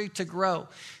 Number three, to grow.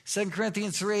 2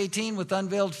 Corinthians 3:18, with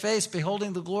unveiled face,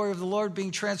 beholding the glory of the Lord,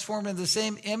 being transformed into the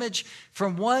same image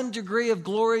from one degree of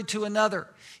glory to another.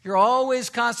 You're always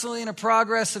constantly in a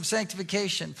progress of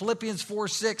sanctification. Philippians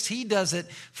 4:6, he does it.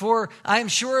 For I am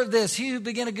sure of this, he who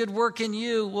began a good work in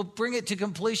you will bring it to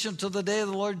completion till the day of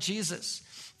the Lord Jesus.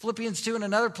 Philippians 2 in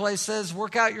another place says,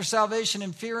 work out your salvation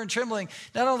in fear and trembling.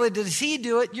 Not only does he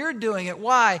do it, you're doing it.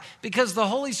 Why? Because the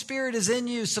Holy Spirit is in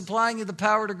you, supplying you the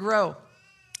power to grow.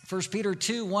 1 Peter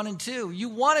 2:1 and 2. You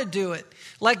want to do it.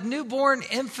 Like newborn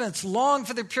infants, long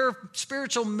for the pure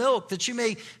spiritual milk that you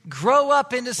may grow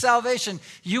up into salvation.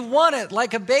 You want it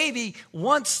like a baby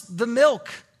wants the milk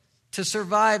to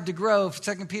survive, to grow.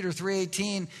 2 Peter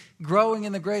 3:18, growing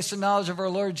in the grace and knowledge of our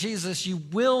Lord Jesus, you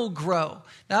will grow.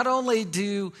 Not only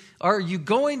are you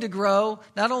going to grow,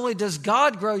 not only does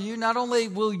God grow you, not only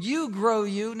will you grow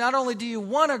you, not only do you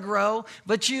want to grow,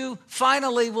 but you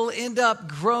finally will end up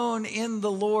grown in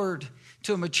the Lord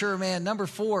to a mature man. Number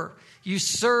 4, you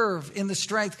serve in the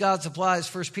strength God supplies,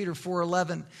 1 Peter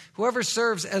 4:11. Whoever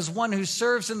serves as one who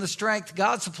serves in the strength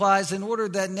God supplies, in order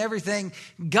that in everything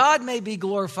God may be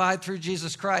glorified through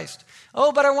Jesus Christ.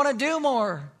 Oh, but I want to do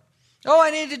more. Oh,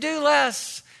 I need to do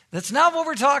less. That's not what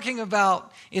we're talking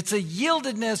about. It's a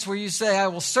yieldedness where you say, I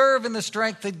will serve in the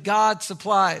strength that God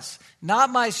supplies. Not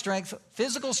my strength.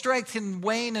 Physical strength can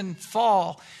wane and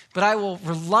fall, but I will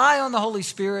rely on the Holy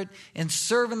Spirit and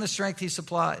serve in the strength He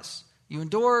supplies. You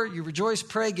endure, you rejoice,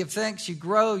 pray, give thanks, you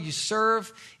grow, you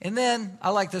serve. And then,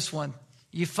 I like this one.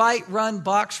 You fight, run,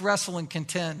 box, wrestle, and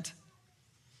contend.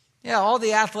 Yeah, all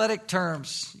the athletic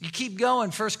terms. You keep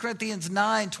going. 1 Corinthians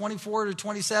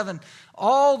 9:24-27.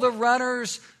 All the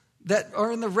runners that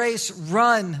are in the race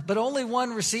run, but only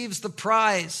one receives the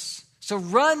prize. So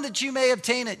run that you may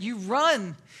obtain it. You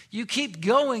run. You keep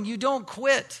going. You don't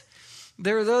quit.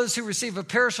 There are those who receive a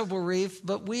perishable wreath,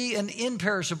 but we an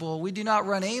imperishable. We do not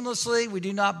run aimlessly. We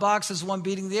do not box as one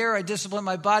beating the air. I discipline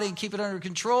my body and keep it under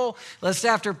control, lest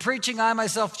after preaching I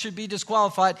myself should be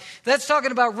disqualified. That's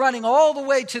talking about running all the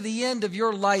way to the end of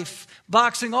your life,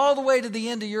 boxing all the way to the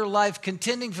end of your life,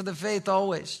 contending for the faith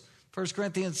always. 1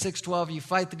 Corinthians 6:12, you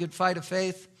fight the good fight of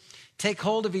faith. Take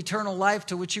hold of eternal life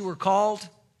to which you were called.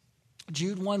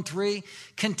 Jude 1:3,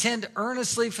 contend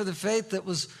earnestly for the faith that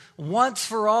was once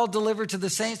for all delivered to the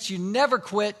saints. You never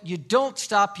quit. You don't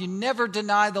stop. You never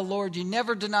deny the Lord. You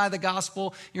never deny the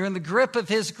gospel. You're in the grip of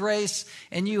His grace,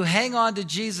 and you hang on to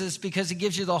Jesus because He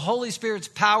gives you the Holy Spirit's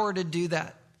power to do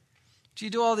that. So you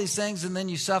do all these things, and then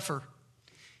you suffer.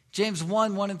 James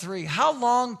 1:1-3, how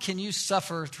long can you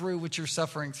suffer through what you're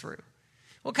suffering through?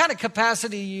 What kind of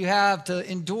capacity you have to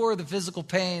endure the physical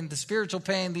pain, the spiritual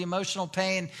pain, the emotional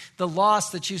pain, the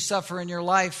loss that you suffer in your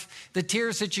life, the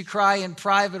tears that you cry in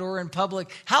private or in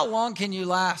public? How long can you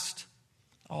last?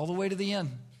 All the way to the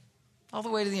end. All the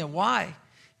way to the end. Why?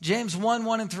 James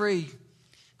 1:1-3.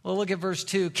 Well, look at verse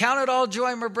 2. Count it all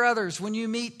joy, my brothers, when you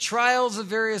meet trials of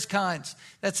various kinds.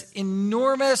 That's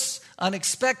enormous,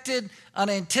 unexpected,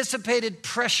 unanticipated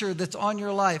pressure that's on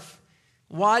your life.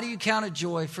 Why do you count it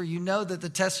joy? For you know that the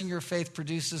testing of your faith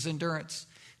produces endurance.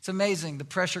 It's amazing. The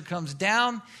pressure comes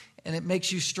down and it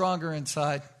makes you stronger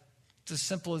inside. It's as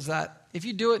simple as that. If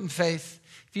you do it in faith,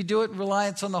 if you do it in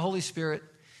reliance on the Holy Spirit,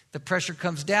 the pressure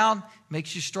comes down,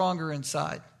 makes you stronger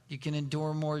inside. You can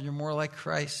endure more. You're more like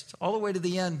Christ. All the way to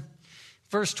the end.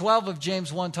 Verse 12 of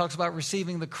James 1 talks about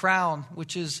receiving the crown,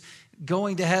 which is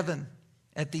going to heaven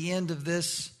at the end of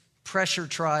this pressure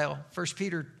trial. 1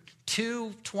 Peter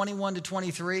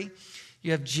 2:21-23.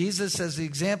 You have Jesus as the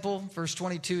example. Verse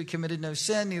 22, He committed no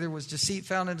sin, neither was deceit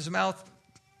found in His mouth.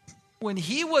 When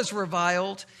He was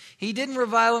reviled, He didn't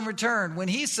revile in return. When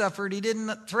He suffered, He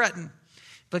didn't threaten,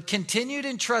 but continued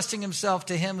entrusting Himself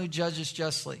to Him who judges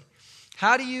justly.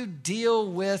 How do you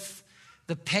deal with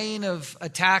the pain of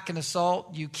attack and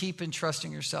assault? You keep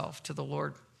entrusting yourself to the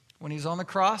Lord. When He's on the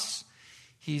cross,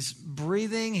 He's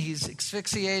breathing, He's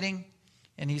asphyxiating,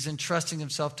 and He's entrusting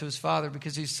Himself to His Father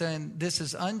because He's saying, this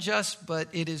is unjust, but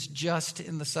it is just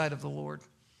in the sight of the Lord.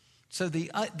 So the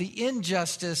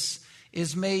injustice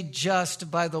is made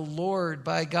just by the Lord,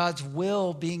 by God's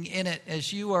will being in it.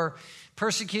 As you are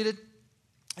persecuted,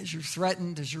 as you're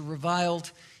threatened, as you're reviled,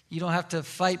 you don't have to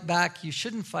fight back. You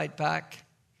shouldn't fight back,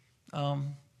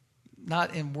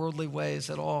 not in worldly ways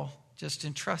at all. Just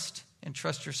entrust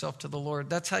yourself to the Lord.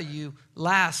 That's how you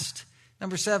last.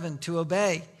 Number 7, to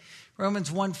obey.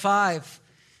 Romans 1:5,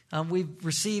 we've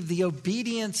received the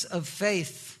obedience of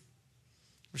faith.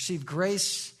 Receive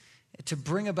grace to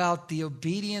bring about the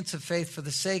obedience of faith for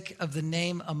the sake of the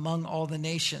name among all the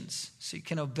nations. So you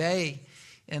can obey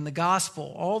in the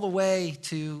gospel all the way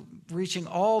to reaching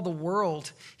all the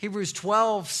world. Hebrews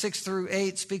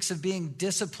 12:6-8 speaks of being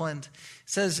disciplined. It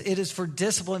says it is for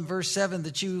discipline, verse 7,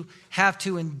 that you have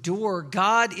to endure.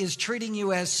 God is treating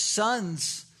you as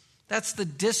sons. That's the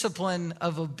discipline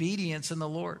of obedience in the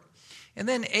Lord. And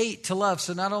then 8, to love.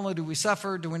 So not only do we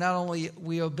suffer,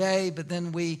 we obey, but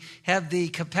then we have the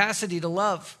capacity to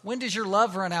love. When does your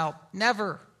love run out?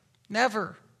 Never.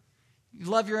 Never. You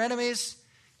love your enemies.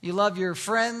 You love your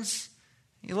friends.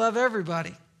 You love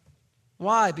everybody.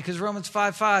 Why? Because Romans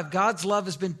 5:5, God's love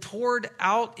has been poured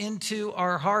out into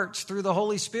our hearts through the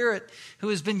Holy Spirit who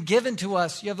has been given to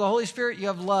us. You have the Holy Spirit, you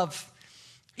have love.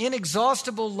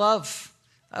 Inexhaustible love.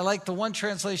 I like the one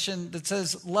translation that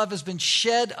says love has been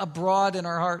shed abroad in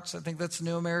our hearts. I think that's the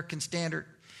New American Standard.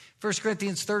 1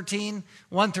 Corinthians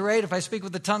 13:1-8, if I speak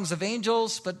with the tongues of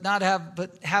angels but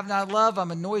have not love,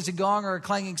 I'm a noisy gong or a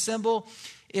clanging cymbal.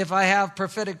 If I have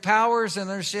prophetic powers and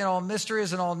understand all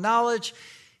mysteries and all knowledge,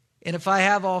 And if I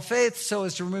have all faith so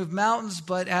as to remove mountains,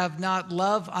 but have not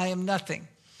love, I am nothing.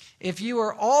 If you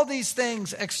are all these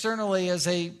things externally as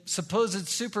a supposed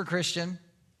super Christian,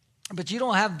 but you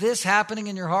don't have this happening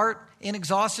in your heart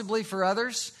inexhaustibly for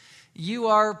others, you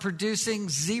are producing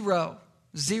zero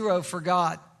for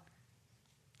God.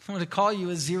 I'm going to call you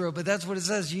a zero, but that's what it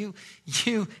says. You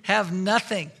have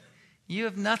nothing. You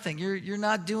have nothing. You're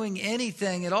not doing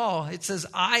anything at all. It says,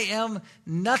 I am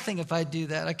nothing if I do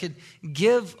that. I could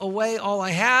give away all I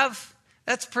have.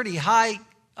 That's pretty high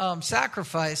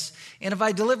sacrifice. And if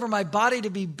I deliver my body to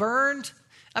be burned,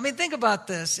 I mean, think about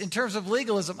this in terms of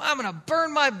legalism. I'm going to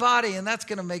burn my body, and that's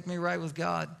going to make me right with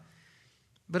God.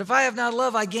 But if I have not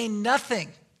love, I gain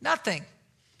nothing. Nothing.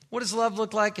 What does love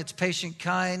look like? It's patient,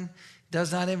 kind,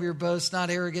 does not envy or boast, not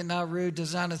arrogant, not rude,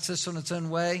 does not insist on its own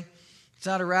way. It's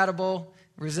not irritable,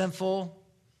 resentful,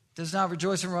 does not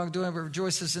rejoice in wrongdoing, but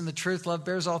rejoices in the truth. Love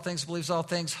bears all things, believes all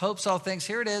things, hopes all things.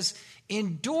 Here it is.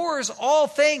 Endures all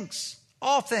things.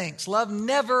 All things. Love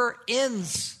never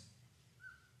ends.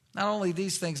 Not only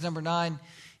these things, number 9,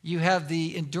 you have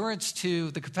the endurance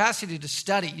the capacity to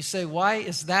study. You say, why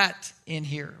is that in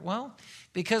here? Well,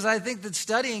 because I think that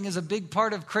studying is a big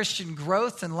part of Christian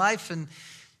growth and life. And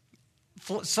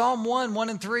Psalm 1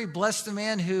 and 3, blessed the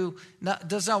man who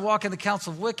does not walk in the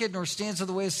counsel of wicked, nor stands in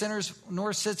the way of sinners,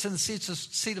 nor sits in the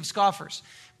seat of scoffers.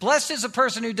 Blessed is a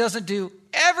person who doesn't do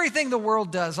everything the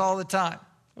world does all the time.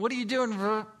 What are you doing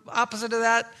opposite of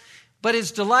that? But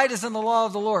his delight is in the law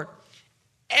of the Lord.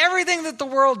 Everything that the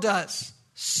world does,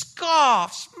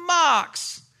 scoffs,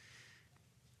 mocks,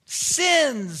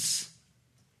 sins.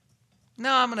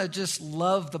 No, I'm going to just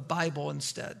love the Bible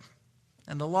instead.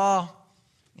 And the law.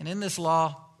 And in this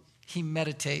law, he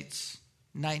meditates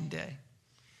night and day.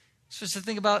 Supposed to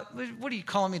think about, what are you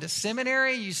calling me to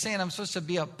seminary? You saying I'm supposed to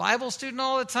be a Bible student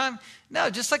all the time? No,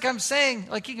 just like I'm saying,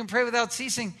 like you can pray without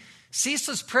ceasing.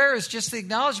 Ceaseless prayer is just the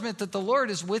acknowledgement that the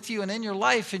Lord is with you and in your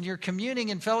life, and you're communing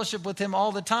in fellowship with him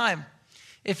all the time.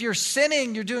 If you're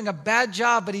sinning, you're doing a bad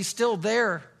job, but he's still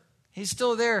there. He's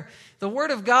still there. The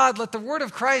word of God, let the word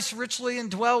of Christ richly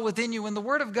indwell within you. When the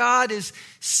word of God is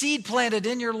seed planted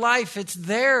in your life, it's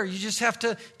there. You just have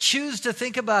to choose to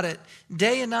think about it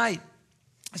day and night.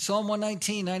 Psalm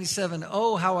 119:97.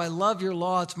 Oh, how I love your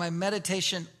law. It's my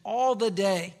meditation all the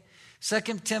day.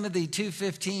 2 Timothy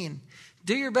 2:15.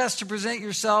 Do your best to present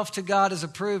yourself to God as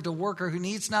approved, a worker who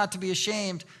needs not to be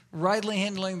ashamed, rightly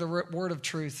handling the word of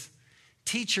truth.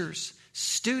 Teachers,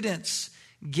 students,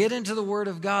 get into the Word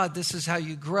of God. This is how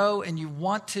you grow, and you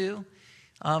want to.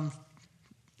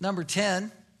 Number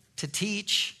 10, to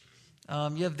teach.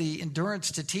 You have the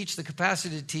endurance to teach, the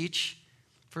capacity to teach.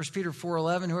 1 Peter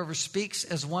 4:11, whoever speaks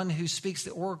as one who speaks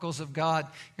the oracles of God.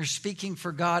 You're speaking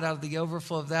for God out of the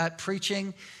overflow of that.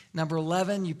 Preaching. Number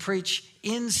 11, you preach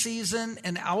in season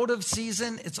and out of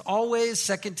season. It's always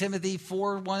 2 Timothy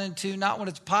 4:1 and 2, not when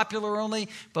it's popular only,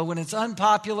 but when it's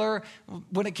unpopular,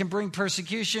 when it can bring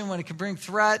persecution, when it can bring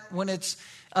threat, when it's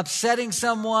upsetting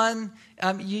someone.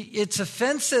 It's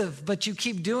offensive, but you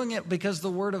keep doing it because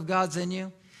the word of God's in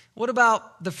you. What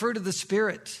about the fruit of the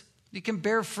Spirit? You can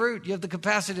bear fruit. You have the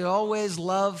capacity to always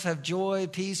love, have joy,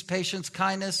 peace, patience,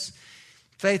 kindness,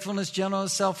 faithfulness,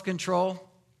 gentleness, self-control.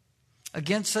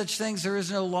 Against such things there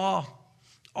is no law.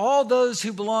 All those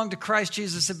who belong to Christ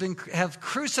Jesus have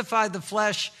crucified the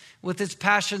flesh with its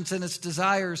passions and its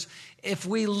desires. If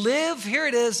we live, here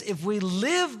it is, if we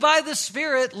live by the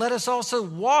Spirit, let us also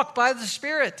walk by the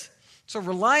Spirit. So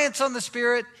reliance on the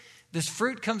Spirit, this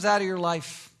fruit comes out of your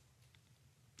life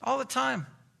all the time.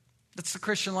 That's the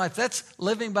Christian life. That's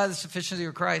living by the sufficiency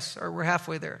of Christ. Or we're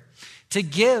halfway there. To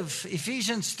give,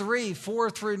 Ephesians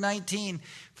 3:4-19.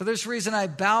 For this reason I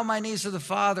bow my knees to the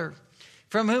Father,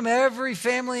 from whom every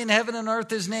family in heaven and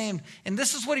earth is named. And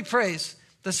this is what he prays.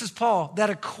 This is Paul. That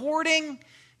according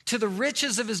to the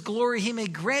riches of his glory, he may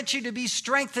grant you to be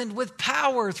strengthened with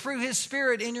power through his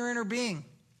Spirit in your inner being.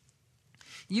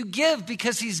 You give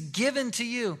because he's given to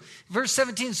you. Verse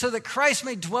 17, so that Christ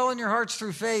may dwell in your hearts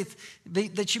through faith,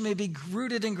 that you may be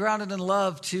rooted and grounded in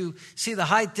love, to see the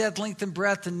height, depth, length, and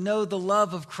breadth, and know the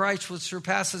love of Christ which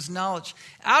surpasses knowledge.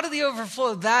 Out of the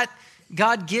overflow of that,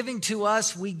 God giving to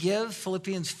us, we give.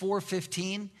 Philippians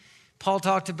 4:15. Paul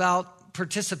talked about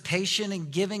participation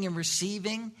in giving and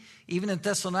receiving. Even in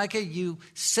Thessalonica, you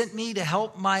sent me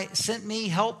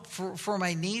help for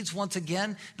my needs once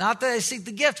again. Not that I seek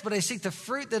the gift, but I seek the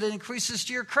fruit that it increases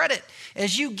to your credit.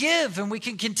 As you give, and we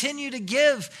can continue to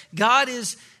give, God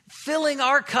is filling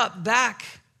our cup back.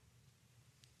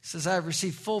 says, I have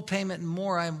received full payment and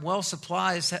more. I am well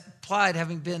supplied,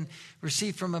 having been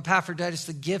received from Epaphroditus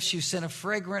the gifts you sent, a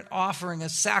fragrant offering, a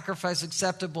sacrifice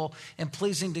acceptable and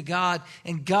pleasing to God.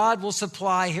 And God will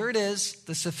supply, here it is,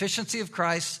 the sufficiency of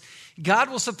Christ. God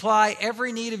will supply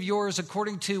every need of yours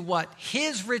according to what?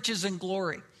 His riches and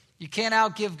glory. You can't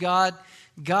outgive God.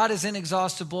 God is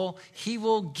inexhaustible. He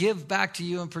will give back to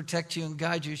you and protect you and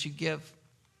guide you as you give.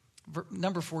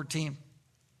 Number 14,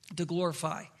 to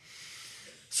glorify.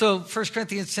 So 1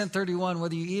 Corinthians 10:31,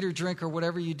 whether you eat or drink or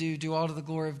whatever you do, do all to the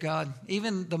glory of God.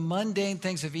 Even the mundane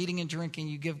things of eating and drinking,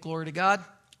 you give glory to God.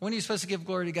 When are you supposed to give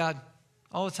glory to God?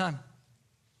 All the time.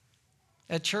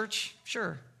 At church?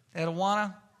 Sure. At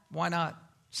Awana? Why not?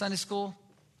 Sunday school?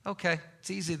 Okay,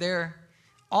 it's easy there.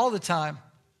 All the time.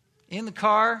 In the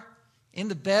car, in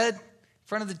the bed, in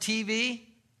front of the TV,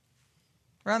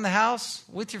 around the house,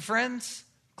 with your friends.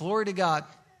 Glory to God.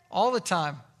 All the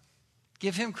time.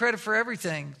 Give him credit for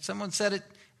everything. Someone said it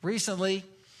recently,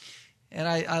 and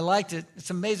I liked it.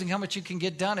 It's amazing how much you can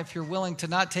get done if you're willing to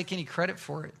not take any credit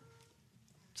for it.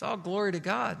 It's all glory to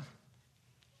God.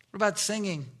 What about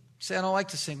singing? You say, I don't like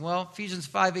to sing. Well, Ephesians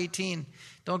 5:18,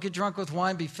 don't get drunk with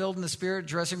wine, be filled in the Spirit,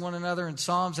 dressing one another in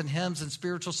psalms and hymns and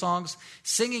spiritual songs,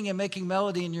 singing and making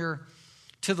melody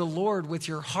to the Lord with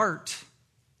your heart,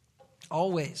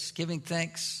 always giving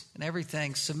thanks in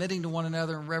everything, submitting to one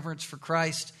another in reverence for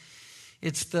Christ.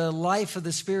 It's the life of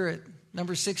the Spirit.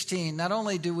 Number 16, not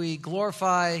only do we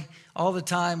glorify all the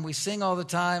time, we sing all the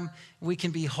time, we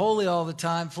can be holy all the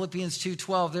time. Philippians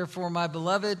 2:12, therefore, my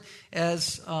beloved,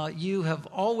 as you have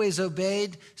always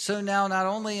obeyed, so now not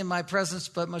only in my presence,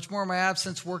 but much more in my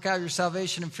absence, work out your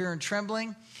salvation in fear and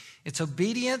trembling. It's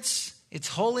obedience. It's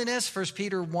holiness. 1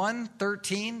 Peter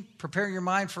 1:13, preparing your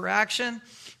mind for action.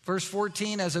 Verse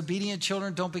 14, as obedient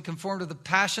children, don't be conformed to the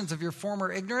passions of your former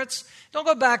ignorance. Don't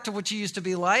go back to what you used to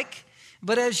be like.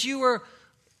 But as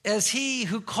he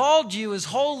who called you is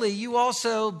holy, you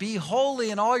also be holy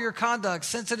in all your conduct,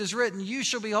 since it is written, you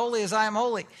shall be holy as I am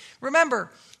holy.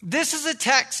 Remember, this is a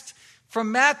text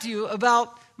from Matthew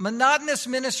about monotonous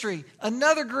ministry,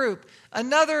 another group,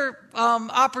 another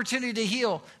opportunity to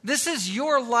heal. This is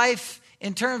your life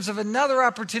in terms of another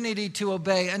opportunity to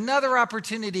obey, another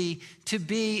opportunity to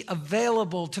be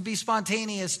available, to be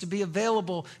spontaneous, to be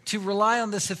available, to rely on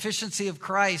the sufficiency of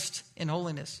Christ in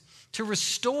holiness, to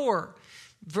restore.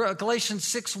 Galatians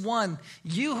 6:1,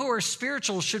 you who are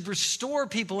spiritual should restore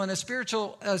people in a spirit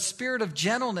of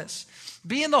gentleness.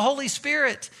 Be in the Holy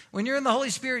Spirit. When you're in the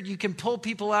Holy Spirit, you can pull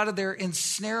people out of their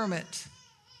ensnarement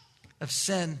of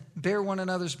sin. Bear one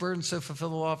another's burdens, so fulfill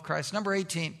the law of Christ. Number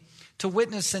 18, to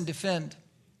witness and defend.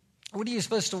 What are you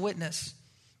supposed to witness?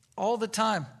 All the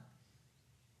time.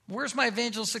 Where's my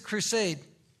evangelistic crusade?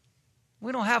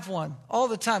 We don't have one. All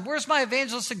the time. Where's my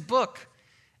evangelistic book?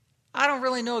 I don't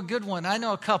really know a good one. I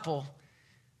know a couple.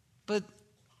 But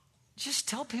just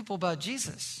tell people about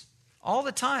Jesus. All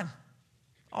the time.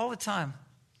 All the time.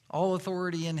 All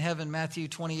authority in heaven, Matthew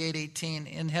 28:18,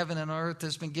 in heaven and on earth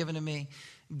has been given to me.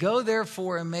 Go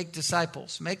therefore and make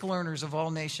disciples, make learners of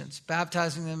all nations,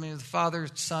 baptizing them in the Father,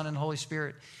 Son, and Holy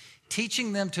Spirit,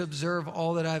 teaching them to observe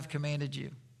all that I've commanded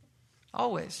you.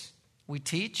 Always. We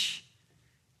teach.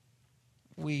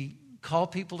 We call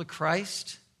people to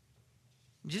Christ.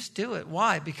 Just do it.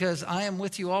 Why? Because I am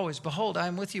with you always. Behold, I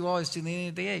am with you always to the end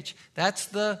of the age. That's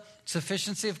the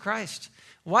sufficiency of Christ.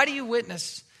 Why do you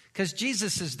witness? Because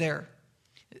Jesus is there.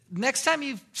 Next time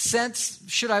you sense,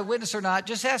 should I witness or not,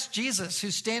 just ask Jesus,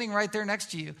 who's standing right there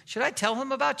next to you. Should I tell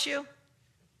him about you?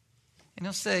 And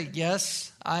he'll say,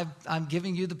 yes, I'm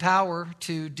giving you the power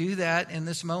to do that in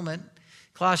this moment.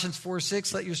 Colossians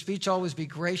 4:6, let your speech always be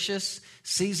gracious,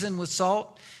 seasoned with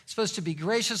salt. It's supposed to be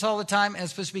gracious all the time, and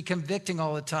it's supposed to be convicting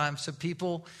all the time, so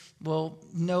people will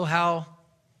know how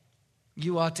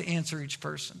you ought to answer each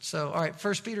person. So, all right,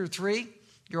 1 Peter 3,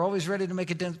 you're always ready to make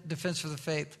a defense for the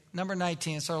faith. Number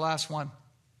 19, it's our last one.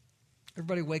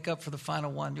 Everybody wake up for the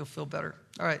final one. You'll feel better.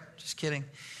 All right, just kidding.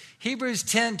 Hebrews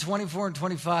 10:24 and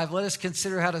 25, let us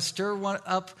consider how to stir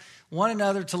up one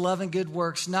another to love and good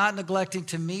works, not neglecting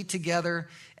to meet together,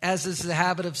 as is the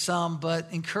habit of some, but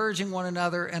encouraging one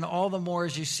another, and all the more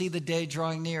as you see the day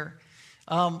drawing near.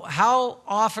 How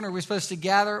often are we supposed to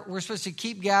gather? We're supposed to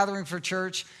keep gathering for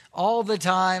church all the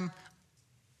time,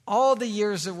 all the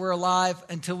years that we're alive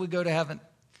until we go to heaven,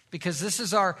 because this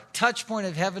is our touch point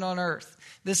of heaven on earth.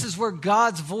 This is where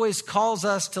God's voice calls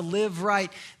us to live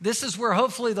right. This is where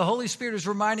hopefully the Holy Spirit is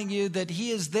reminding you that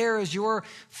he is there as your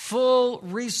full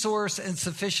resource and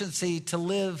sufficiency to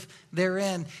live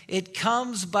therein. It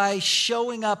comes by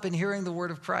showing up and hearing the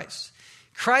word of Christ.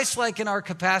 Christ-like in our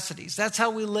capacities. That's how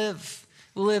we live.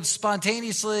 We live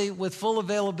spontaneously with full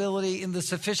availability in the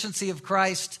sufficiency of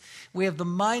Christ. We have the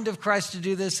mind of Christ to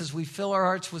do this as we fill our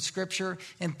hearts with Scripture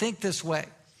and think this way.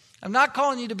 I'm not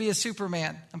calling you to be a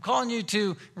Superman. I'm calling you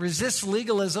to resist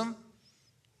legalism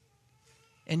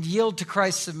and yield to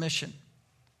Christ's submission.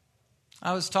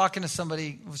 I was talking to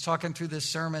somebody, was talking through this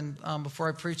sermon before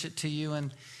I preach it to you,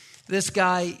 and this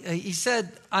guy, he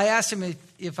said, I asked him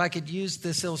if I could use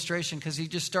this illustration because he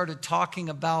just started talking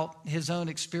about his own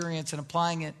experience and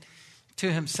applying it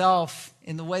to himself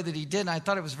in the way that he did, and I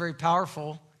thought it was very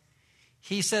powerful.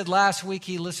 He said last week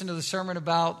he listened to the sermon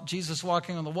about Jesus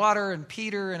walking on the water and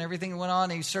Peter and everything that went on,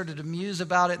 and he started to muse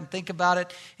about it and think about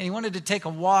it, and he wanted to take a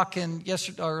walk in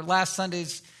last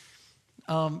Sunday's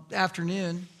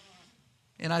afternoon.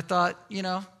 And I thought,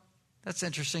 that's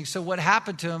interesting. So what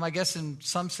happened to him, I guess in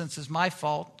some sense is my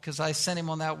fault because I sent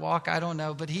him on that walk. I don't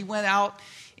know. But he went out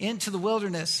into the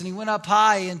wilderness and he went up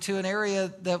high into an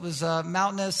area that was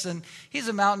mountainous. And he's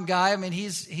a mountain guy. I mean,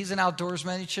 he's an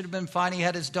outdoorsman. He should have been fine. He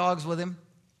had his dogs with him.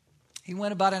 He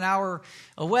went about an hour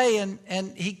away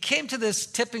and he came to this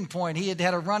tipping point. He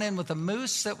had a run-in with a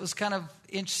moose that was kind of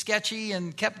sketchy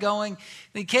and kept going. And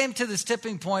he came to this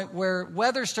tipping point where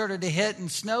weather started to hit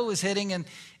and snow was hitting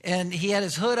and he had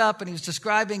his hood up and he was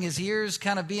describing his ears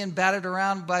kind of being battered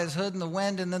around by his hood and the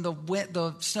wind, and then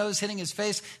the snow's hitting his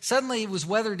face. Suddenly he was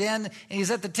weathered in and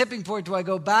he's at the tipping point. Do I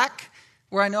go back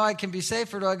where I know I can be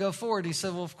safe or do I go forward? He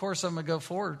said, well, of course I'm going to go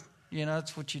forward.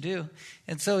 That's what you do.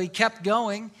 And so he kept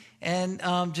going and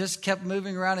just kept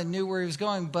moving around and knew where he was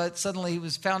going. But suddenly he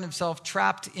found himself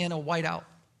trapped in a whiteout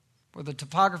where the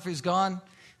topography is gone.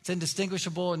 It's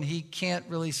indistinguishable and he can't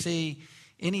really see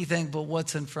anything but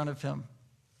what's in front of him.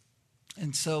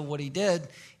 And so what he did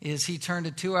is he turned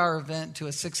a 2-hour event to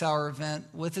a 6-hour event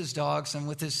with his dogs and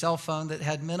with his cell phone that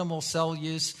had minimal cell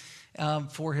use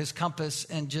for his compass,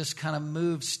 and just kind of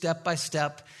moved step by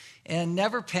step and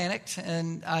never panicked.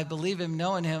 And I believe him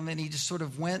knowing him, and he just sort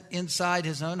of went inside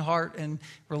his own heart and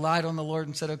relied on the Lord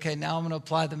and said, okay, now I'm going to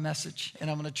apply the message and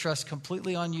I'm going to trust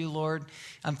completely on you, Lord.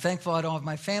 I'm thankful I don't have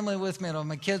my family with me. I don't have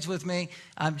my kids with me.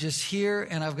 I'm just here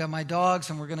and I've got my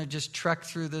dogs, and we're going to just trek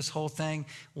through this whole thing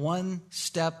one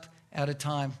step at a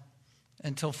time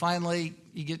until finally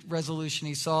you get resolution.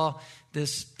 He saw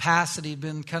this pass that he'd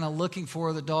been kind of looking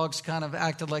for. The dogs kind of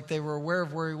acted like they were aware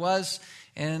of where he was.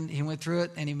 And he went through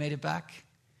it and he made it back.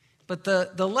 But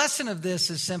the lesson of this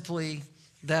is simply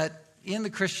that in the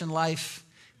Christian life,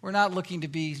 we're not looking to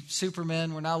be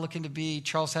supermen. We're not looking to be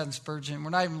Charles Haddon Spurgeon.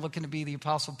 We're not even looking to be the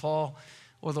Apostle Paul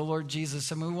or the Lord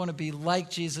Jesus. I mean, we want to be like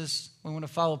Jesus. We want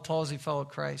to follow Paul as he followed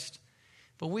Christ.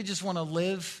 But we just want to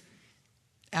live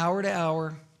hour to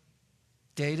hour,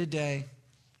 day to day,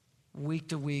 week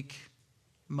to week,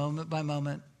 moment by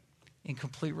moment, in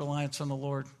complete reliance on the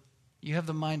Lord. You have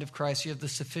the mind of Christ. You have the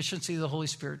sufficiency of the Holy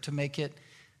Spirit to make it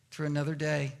through another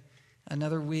day,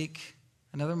 another week,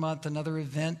 another month, another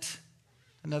event,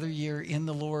 another year in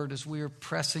the Lord as we are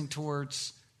pressing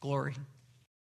towards glory.